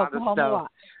on a lot of stuff.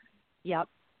 Watch. Yep.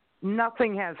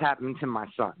 Nothing has happened to my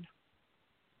son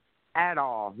at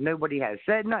all. Nobody has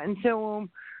said nothing to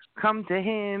him, come to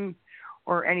him,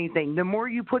 or anything. The more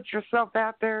you put yourself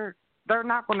out there, they're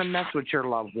not going to mess with your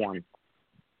loved one.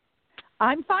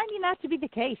 I'm finding that to be the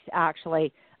case,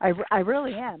 actually. I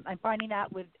really am. I'm finding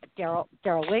that with Daryl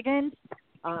Wiggins,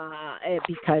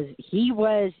 because he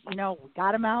was,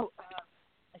 got him out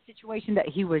a situation that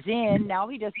he was in. Now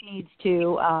he just needs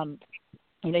to,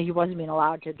 he wasn't being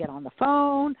allowed to get on the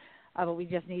phone, but we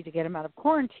just need to get him out of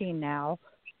quarantine now,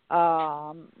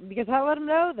 because I let him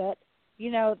know that,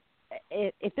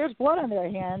 if there's blood on their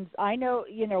hands, I know,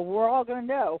 we're all going to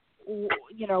know,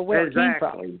 where it came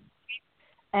from.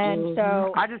 And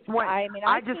so I just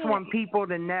want people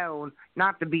to know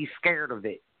not to be scared of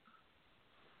it.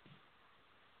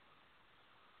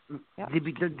 Yep.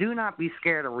 Do not be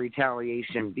scared of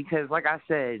retaliation, because, like I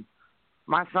said,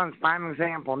 my son's prime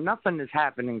example. Nothing is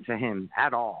happening to him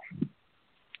at all,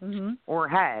 or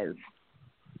has.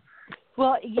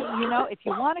 Well, if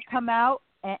you want to come out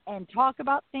and talk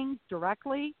about things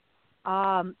directly,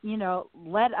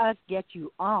 let us get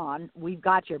you on. We've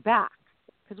got your back.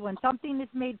 Because when something is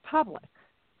made public,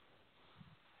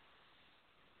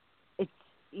 it's,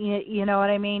 you know what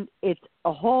I mean? It's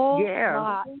a whole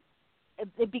lot.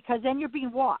 Because then you're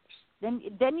being watched. Then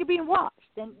you're being watched.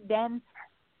 Then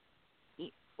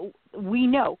we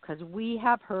know, because we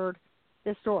have heard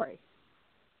the story.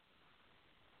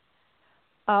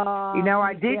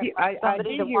 I did. I did that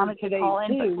hear wanted today to call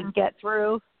in, but couldn't get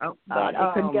through. Oh,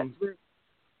 couldn't get through.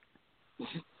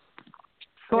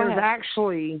 Go ahead.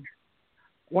 Actually,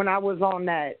 when I was on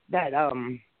that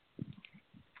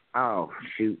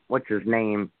what's his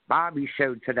name, Bobby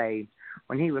show today,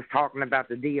 when he was talking about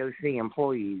the DOC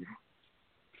employees,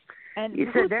 And he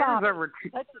said there's Bobby? over.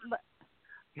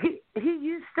 He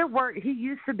used to work. He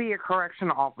used to be a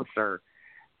correctional officer,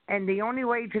 and the only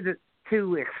way to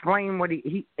explain what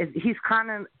he's kind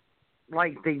of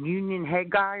like the union head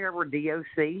guy over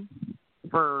DOC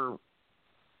for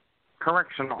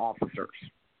correctional officers.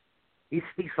 He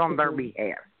speaks on their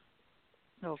behalf.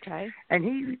 Okay.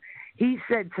 And he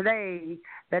said today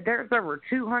that there's over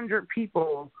 200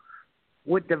 people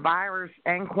with the virus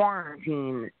and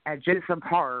quarantine at Joseph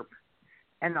Harp,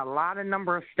 and a lot of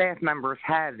number of staff members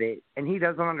have it, and he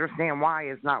doesn't understand why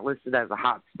it's not listed as a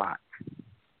hot spot.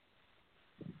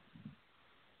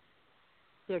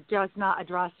 They're just not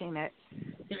addressing it.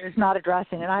 It's not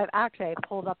addressing it. I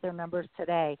pulled up their numbers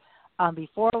today.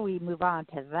 Before we move on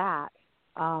to that,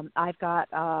 I've got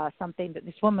something that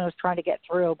this woman was trying to get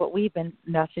through, but we've been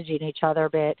messaging each other a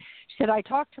bit. She said, I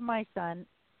talked to my son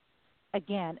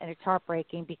again, and it's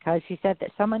heartbreaking because he said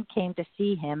that someone came to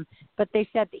see him, but they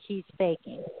said that he's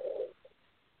faking.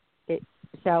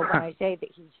 So when I say that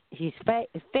he's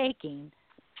faking,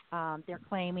 they're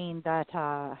claiming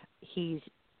that he's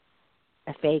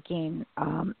faking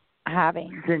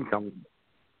having symptoms.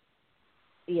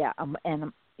 Yeah,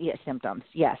 symptoms.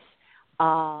 Yes.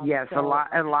 Yes, so,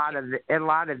 a lot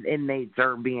of inmates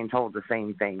are being told the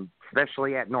same thing,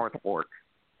 especially at North Fork.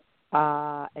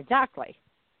 Exactly.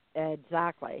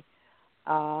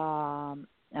 I'm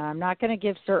not going to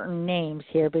give certain names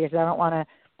here because I want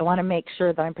to make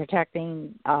sure that I'm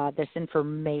protecting this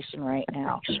information right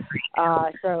now.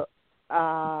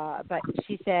 But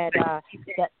she said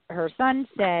that her son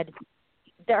said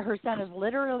that her son is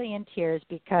literally in tears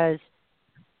because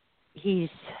he's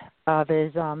of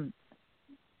his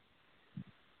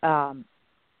health.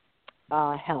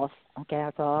 Okay,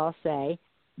 that's all I'll say.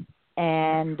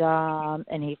 And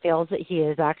he feels that he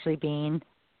is actually being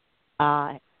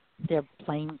they're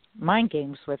playing mind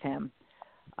games with him.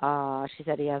 She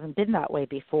said he hasn't been that way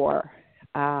before.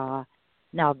 Now,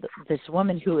 this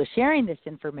woman who is sharing this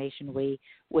information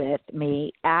with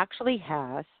me actually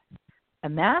has a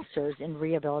master's in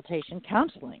rehabilitation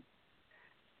counseling.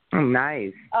 Oh,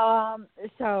 nice.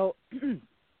 So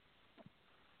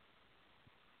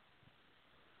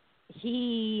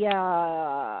he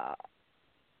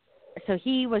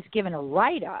was given a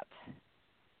write-up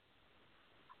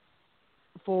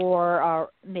for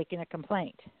making a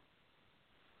complaint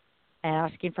and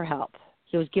asking for help.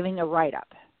 He was giving a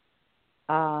write-up.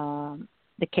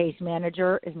 The case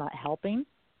manager is not helping.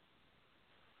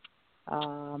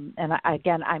 And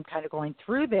I'm kind of going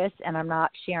through this, and I'm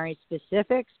not sharing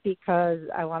specifics because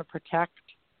I want to protect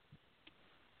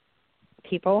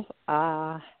people.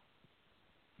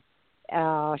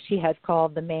 She has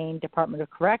called the Maine Department of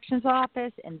Corrections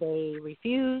office, and they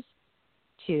refuse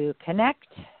to connect.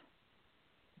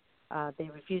 They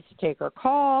refuse to take her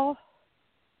call.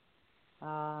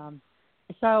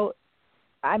 So,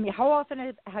 I mean, how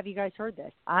often have you guys heard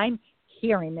this? I'm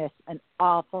hearing this an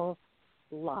awful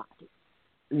lot.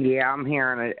 Yeah, I'm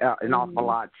hearing it an awful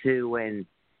lot, too. And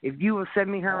if you will send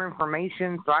me her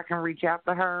information so I can reach out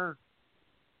to her,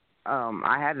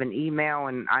 I have an email,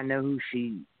 and I know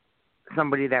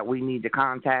somebody that we need to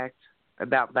contact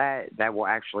about that will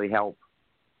actually help.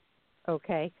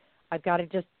 Okay. I've got to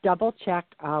just double check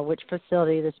which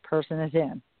facility this person is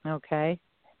in. Okay.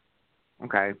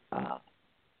 Okay.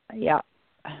 Yeah.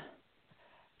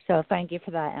 So thank you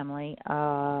for that, Emily.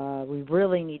 We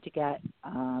really need to get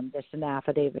this in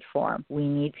affidavit form. We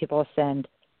need people to send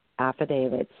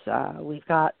affidavits. We've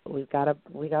got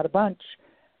a bunch,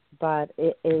 but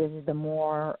it is the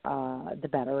more the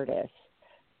better it is.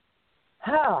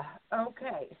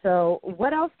 Okay. So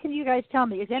what else can you guys tell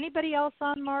me? Is anybody else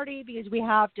on, Marty? Because we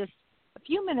have just a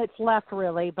few minutes left,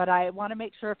 really, but I want to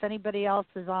make sure if anybody else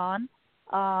is on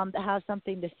that has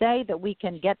something to say that we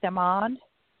can get them on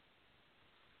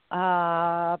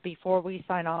before we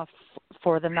sign off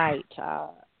for the night.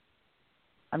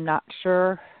 I'm not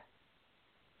sure.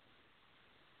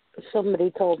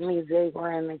 Somebody told me they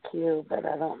were in the queue, but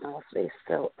I don't know if they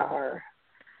still are.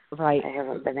 Right. I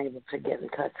haven't been able to get in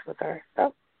touch with her.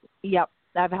 Oh. Yep.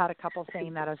 I've had a couple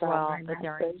saying that as well, that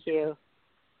they're in queue.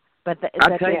 But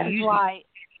that's why.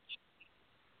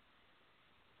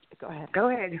 Go ahead. Go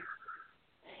ahead.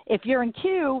 If you're in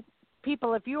queue,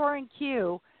 people, if you are in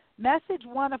queue, message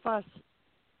one of us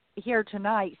here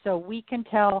tonight so we can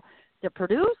tell the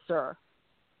producer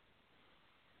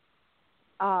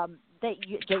that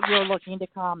you're looking to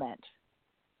comment.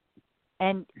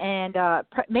 And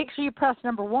make sure you press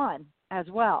number 1 as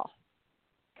well,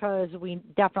 because we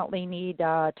definitely need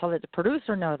to let the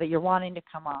producer know that you're wanting to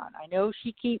come on. I know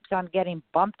she keeps on getting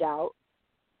bumped out,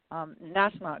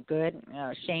 That's not good.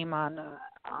 Shame on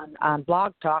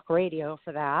Blog Talk Radio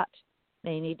for that.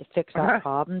 They need to fix that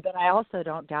problem. But I also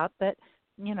don't doubt that,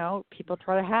 people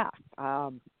try to hack.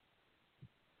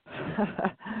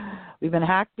 We've been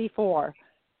hacked before.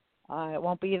 It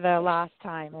won't be the last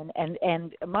time.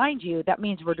 And mind you, that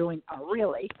means we're doing a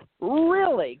really,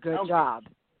 really good job.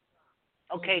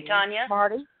 Okay, Tanya.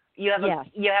 Marty? You have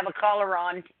a caller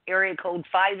on area code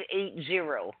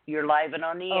 580. You're live and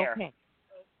on the air.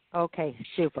 Okay,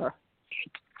 super.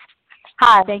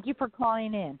 Hi. Thank you for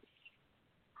calling in.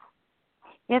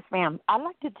 Yes, ma'am. I'd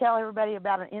like to tell everybody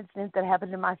about an incident that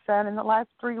happened to my son in the last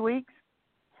 3 weeks.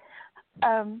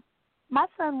 My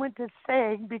son went to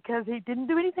SEG because he didn't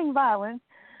do anything violent,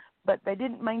 but they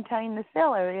didn't maintain the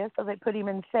cell area, so they put him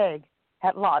in SEG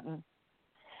at Lawton.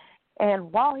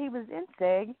 And while he was in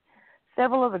SEG,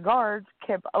 several of the guards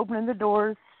kept opening the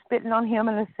doors, spitting on him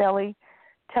and the cellie,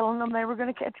 telling them they were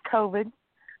going to catch COVID,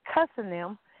 cussing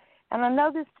them. And I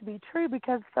know this to be true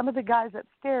because some of the guys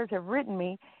upstairs have written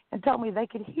me and told me they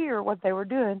could hear what they were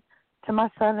doing to my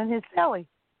son and his cellie.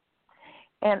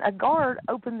 And a guard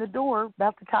opened the door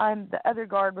about the time the other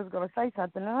guard was going to say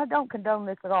something. And I don't condone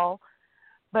this at all,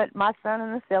 but my son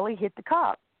and the cellie hit the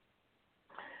cop.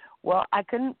 Well, I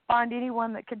couldn't find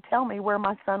anyone that could tell me where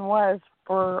my son was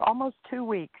for almost 2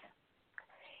 weeks.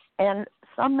 And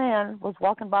some man was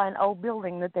walking by an old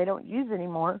building that they don't use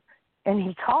anymore, and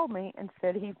he called me and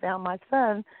said he found my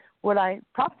son. Would I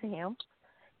talk to him?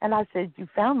 And I said, you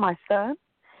found my son?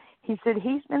 He said,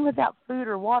 he's been without food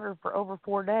or water for over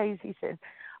 4 days. He said,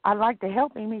 I'd like to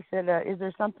help him. He said, is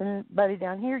there something, buddy,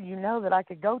 down here that I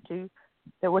could go to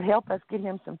that would help us get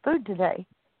him some food today?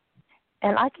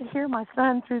 And I could hear my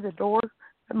son through the door,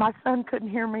 but my son couldn't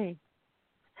hear me.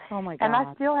 Oh, my God. And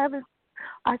I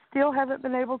still haven't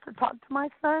been able to talk to my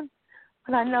son,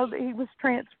 but I know that he was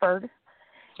transferred.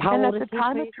 How and old at is the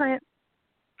time he? of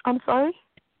I'm sorry?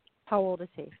 How old is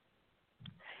he?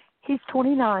 He's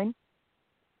 29.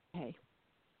 Hey.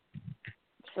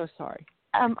 So sorry.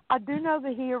 I do know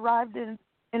that he arrived in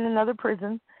another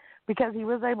prison because he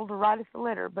was able to write us a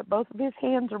letter, but both of his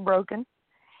hands are broken,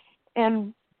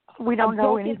 and we don't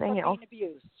know anything else.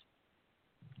 Abused.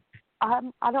 I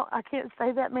can't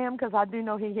say that, ma'am, because I do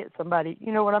know he hit somebody.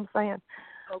 You know what I'm saying?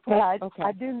 Okay. But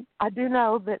I do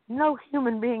know that no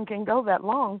human being can go that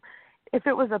long. If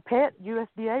it was a pet,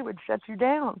 USDA would shut you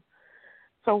down.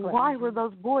 So why were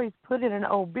those boys put in an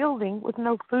old building with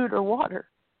no food or water?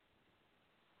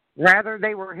 Whether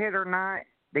they were hit or not,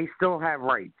 they still have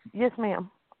rights. Yes, ma'am.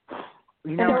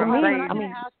 You know what I'm saying? I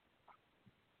mean,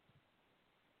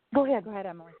 go ahead. Go ahead,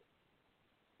 Emily.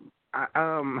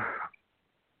 I'm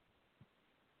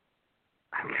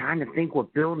trying to think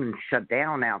what building shut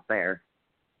down out there.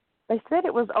 They said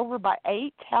it was over by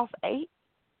House 8.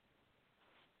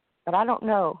 But I don't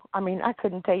know. I mean, I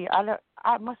couldn't tell you.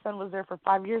 My son was there for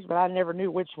 5 years, but I never knew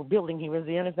which building he was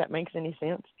in, if that makes any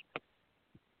sense.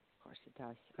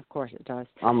 Of course it does.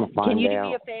 I'm going to find out. Can you do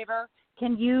me a favor?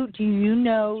 Do you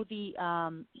know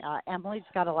Emily's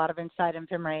got a lot of inside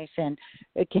information.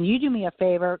 Can you do me a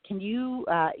favor? Can you,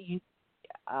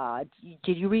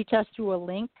 did you reach us through a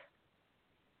link?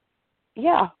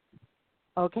 Yeah.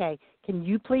 Okay. Can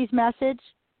you please message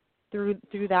through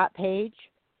that page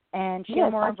and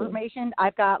share more information?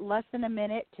 I've got less than a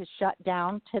minute to shut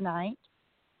down tonight.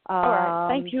 All right.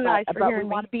 Thank you guys for hearing me. We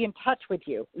want to be in touch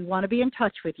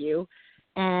with you.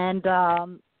 And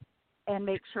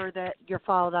make sure that you're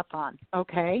followed up on.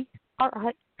 Okay. All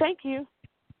right. Thank you.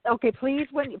 Okay. Please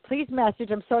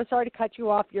message. I'm so sorry to cut you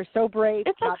off. You're so brave.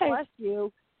 It's God okay. bless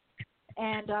you.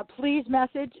 And please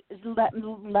message.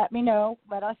 Let me know.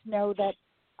 Let us know that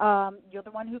you're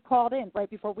the one who called in right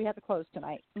before we had to close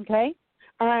tonight. Okay.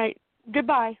 All right.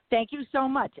 Goodbye. Thank you so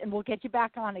much, and we'll get you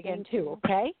back on again too.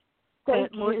 Okay.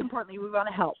 Most importantly, we want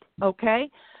to help. Okay.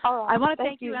 All right. I want to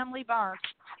thank you, Emily Barnes,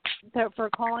 for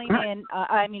calling in.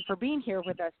 For being here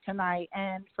with us tonight,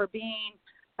 and for being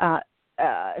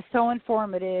so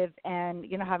informative, and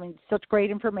having such great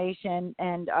information,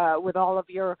 and with all of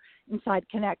your inside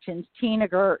connections. Tina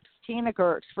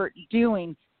Goertz, for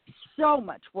doing so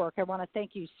much work. I want to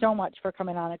thank you so much for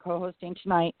coming on and co-hosting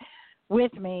tonight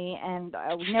with me, and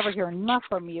we never hear enough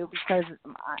from you because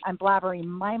I'm blabbering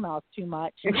my mouth too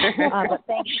much. But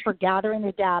thank you for gathering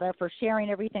the data, for sharing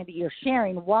everything that you're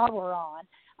sharing while we're on.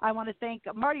 I want to thank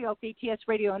Marti Oakley, TS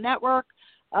Radio Network,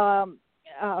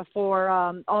 for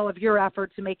all of your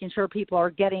efforts in making sure people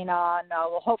are getting on.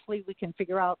 Hopefully we can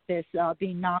figure out this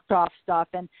being knocked off stuff.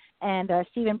 And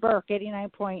Stephen Burke,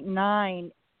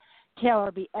 89.9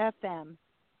 KLRB FM.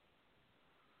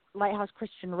 Lighthouse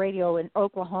Christian Radio in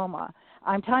Oklahoma.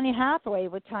 I'm Tanya Hathaway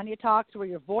with Tanya Talks, where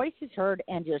your voice is heard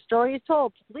and your story is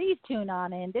told. Please tune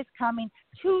on in this coming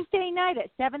Tuesday night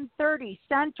at 7:30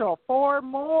 Central for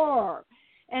more.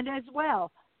 And as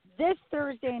well, this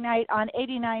Thursday night on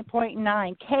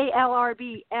 89.9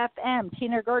 KLRB FM,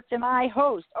 Tina Goertz and I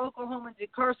host Oklahomans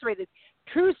Incarcerated,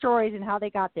 true stories and how they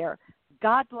got there.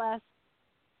 God bless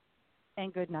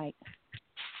and good night.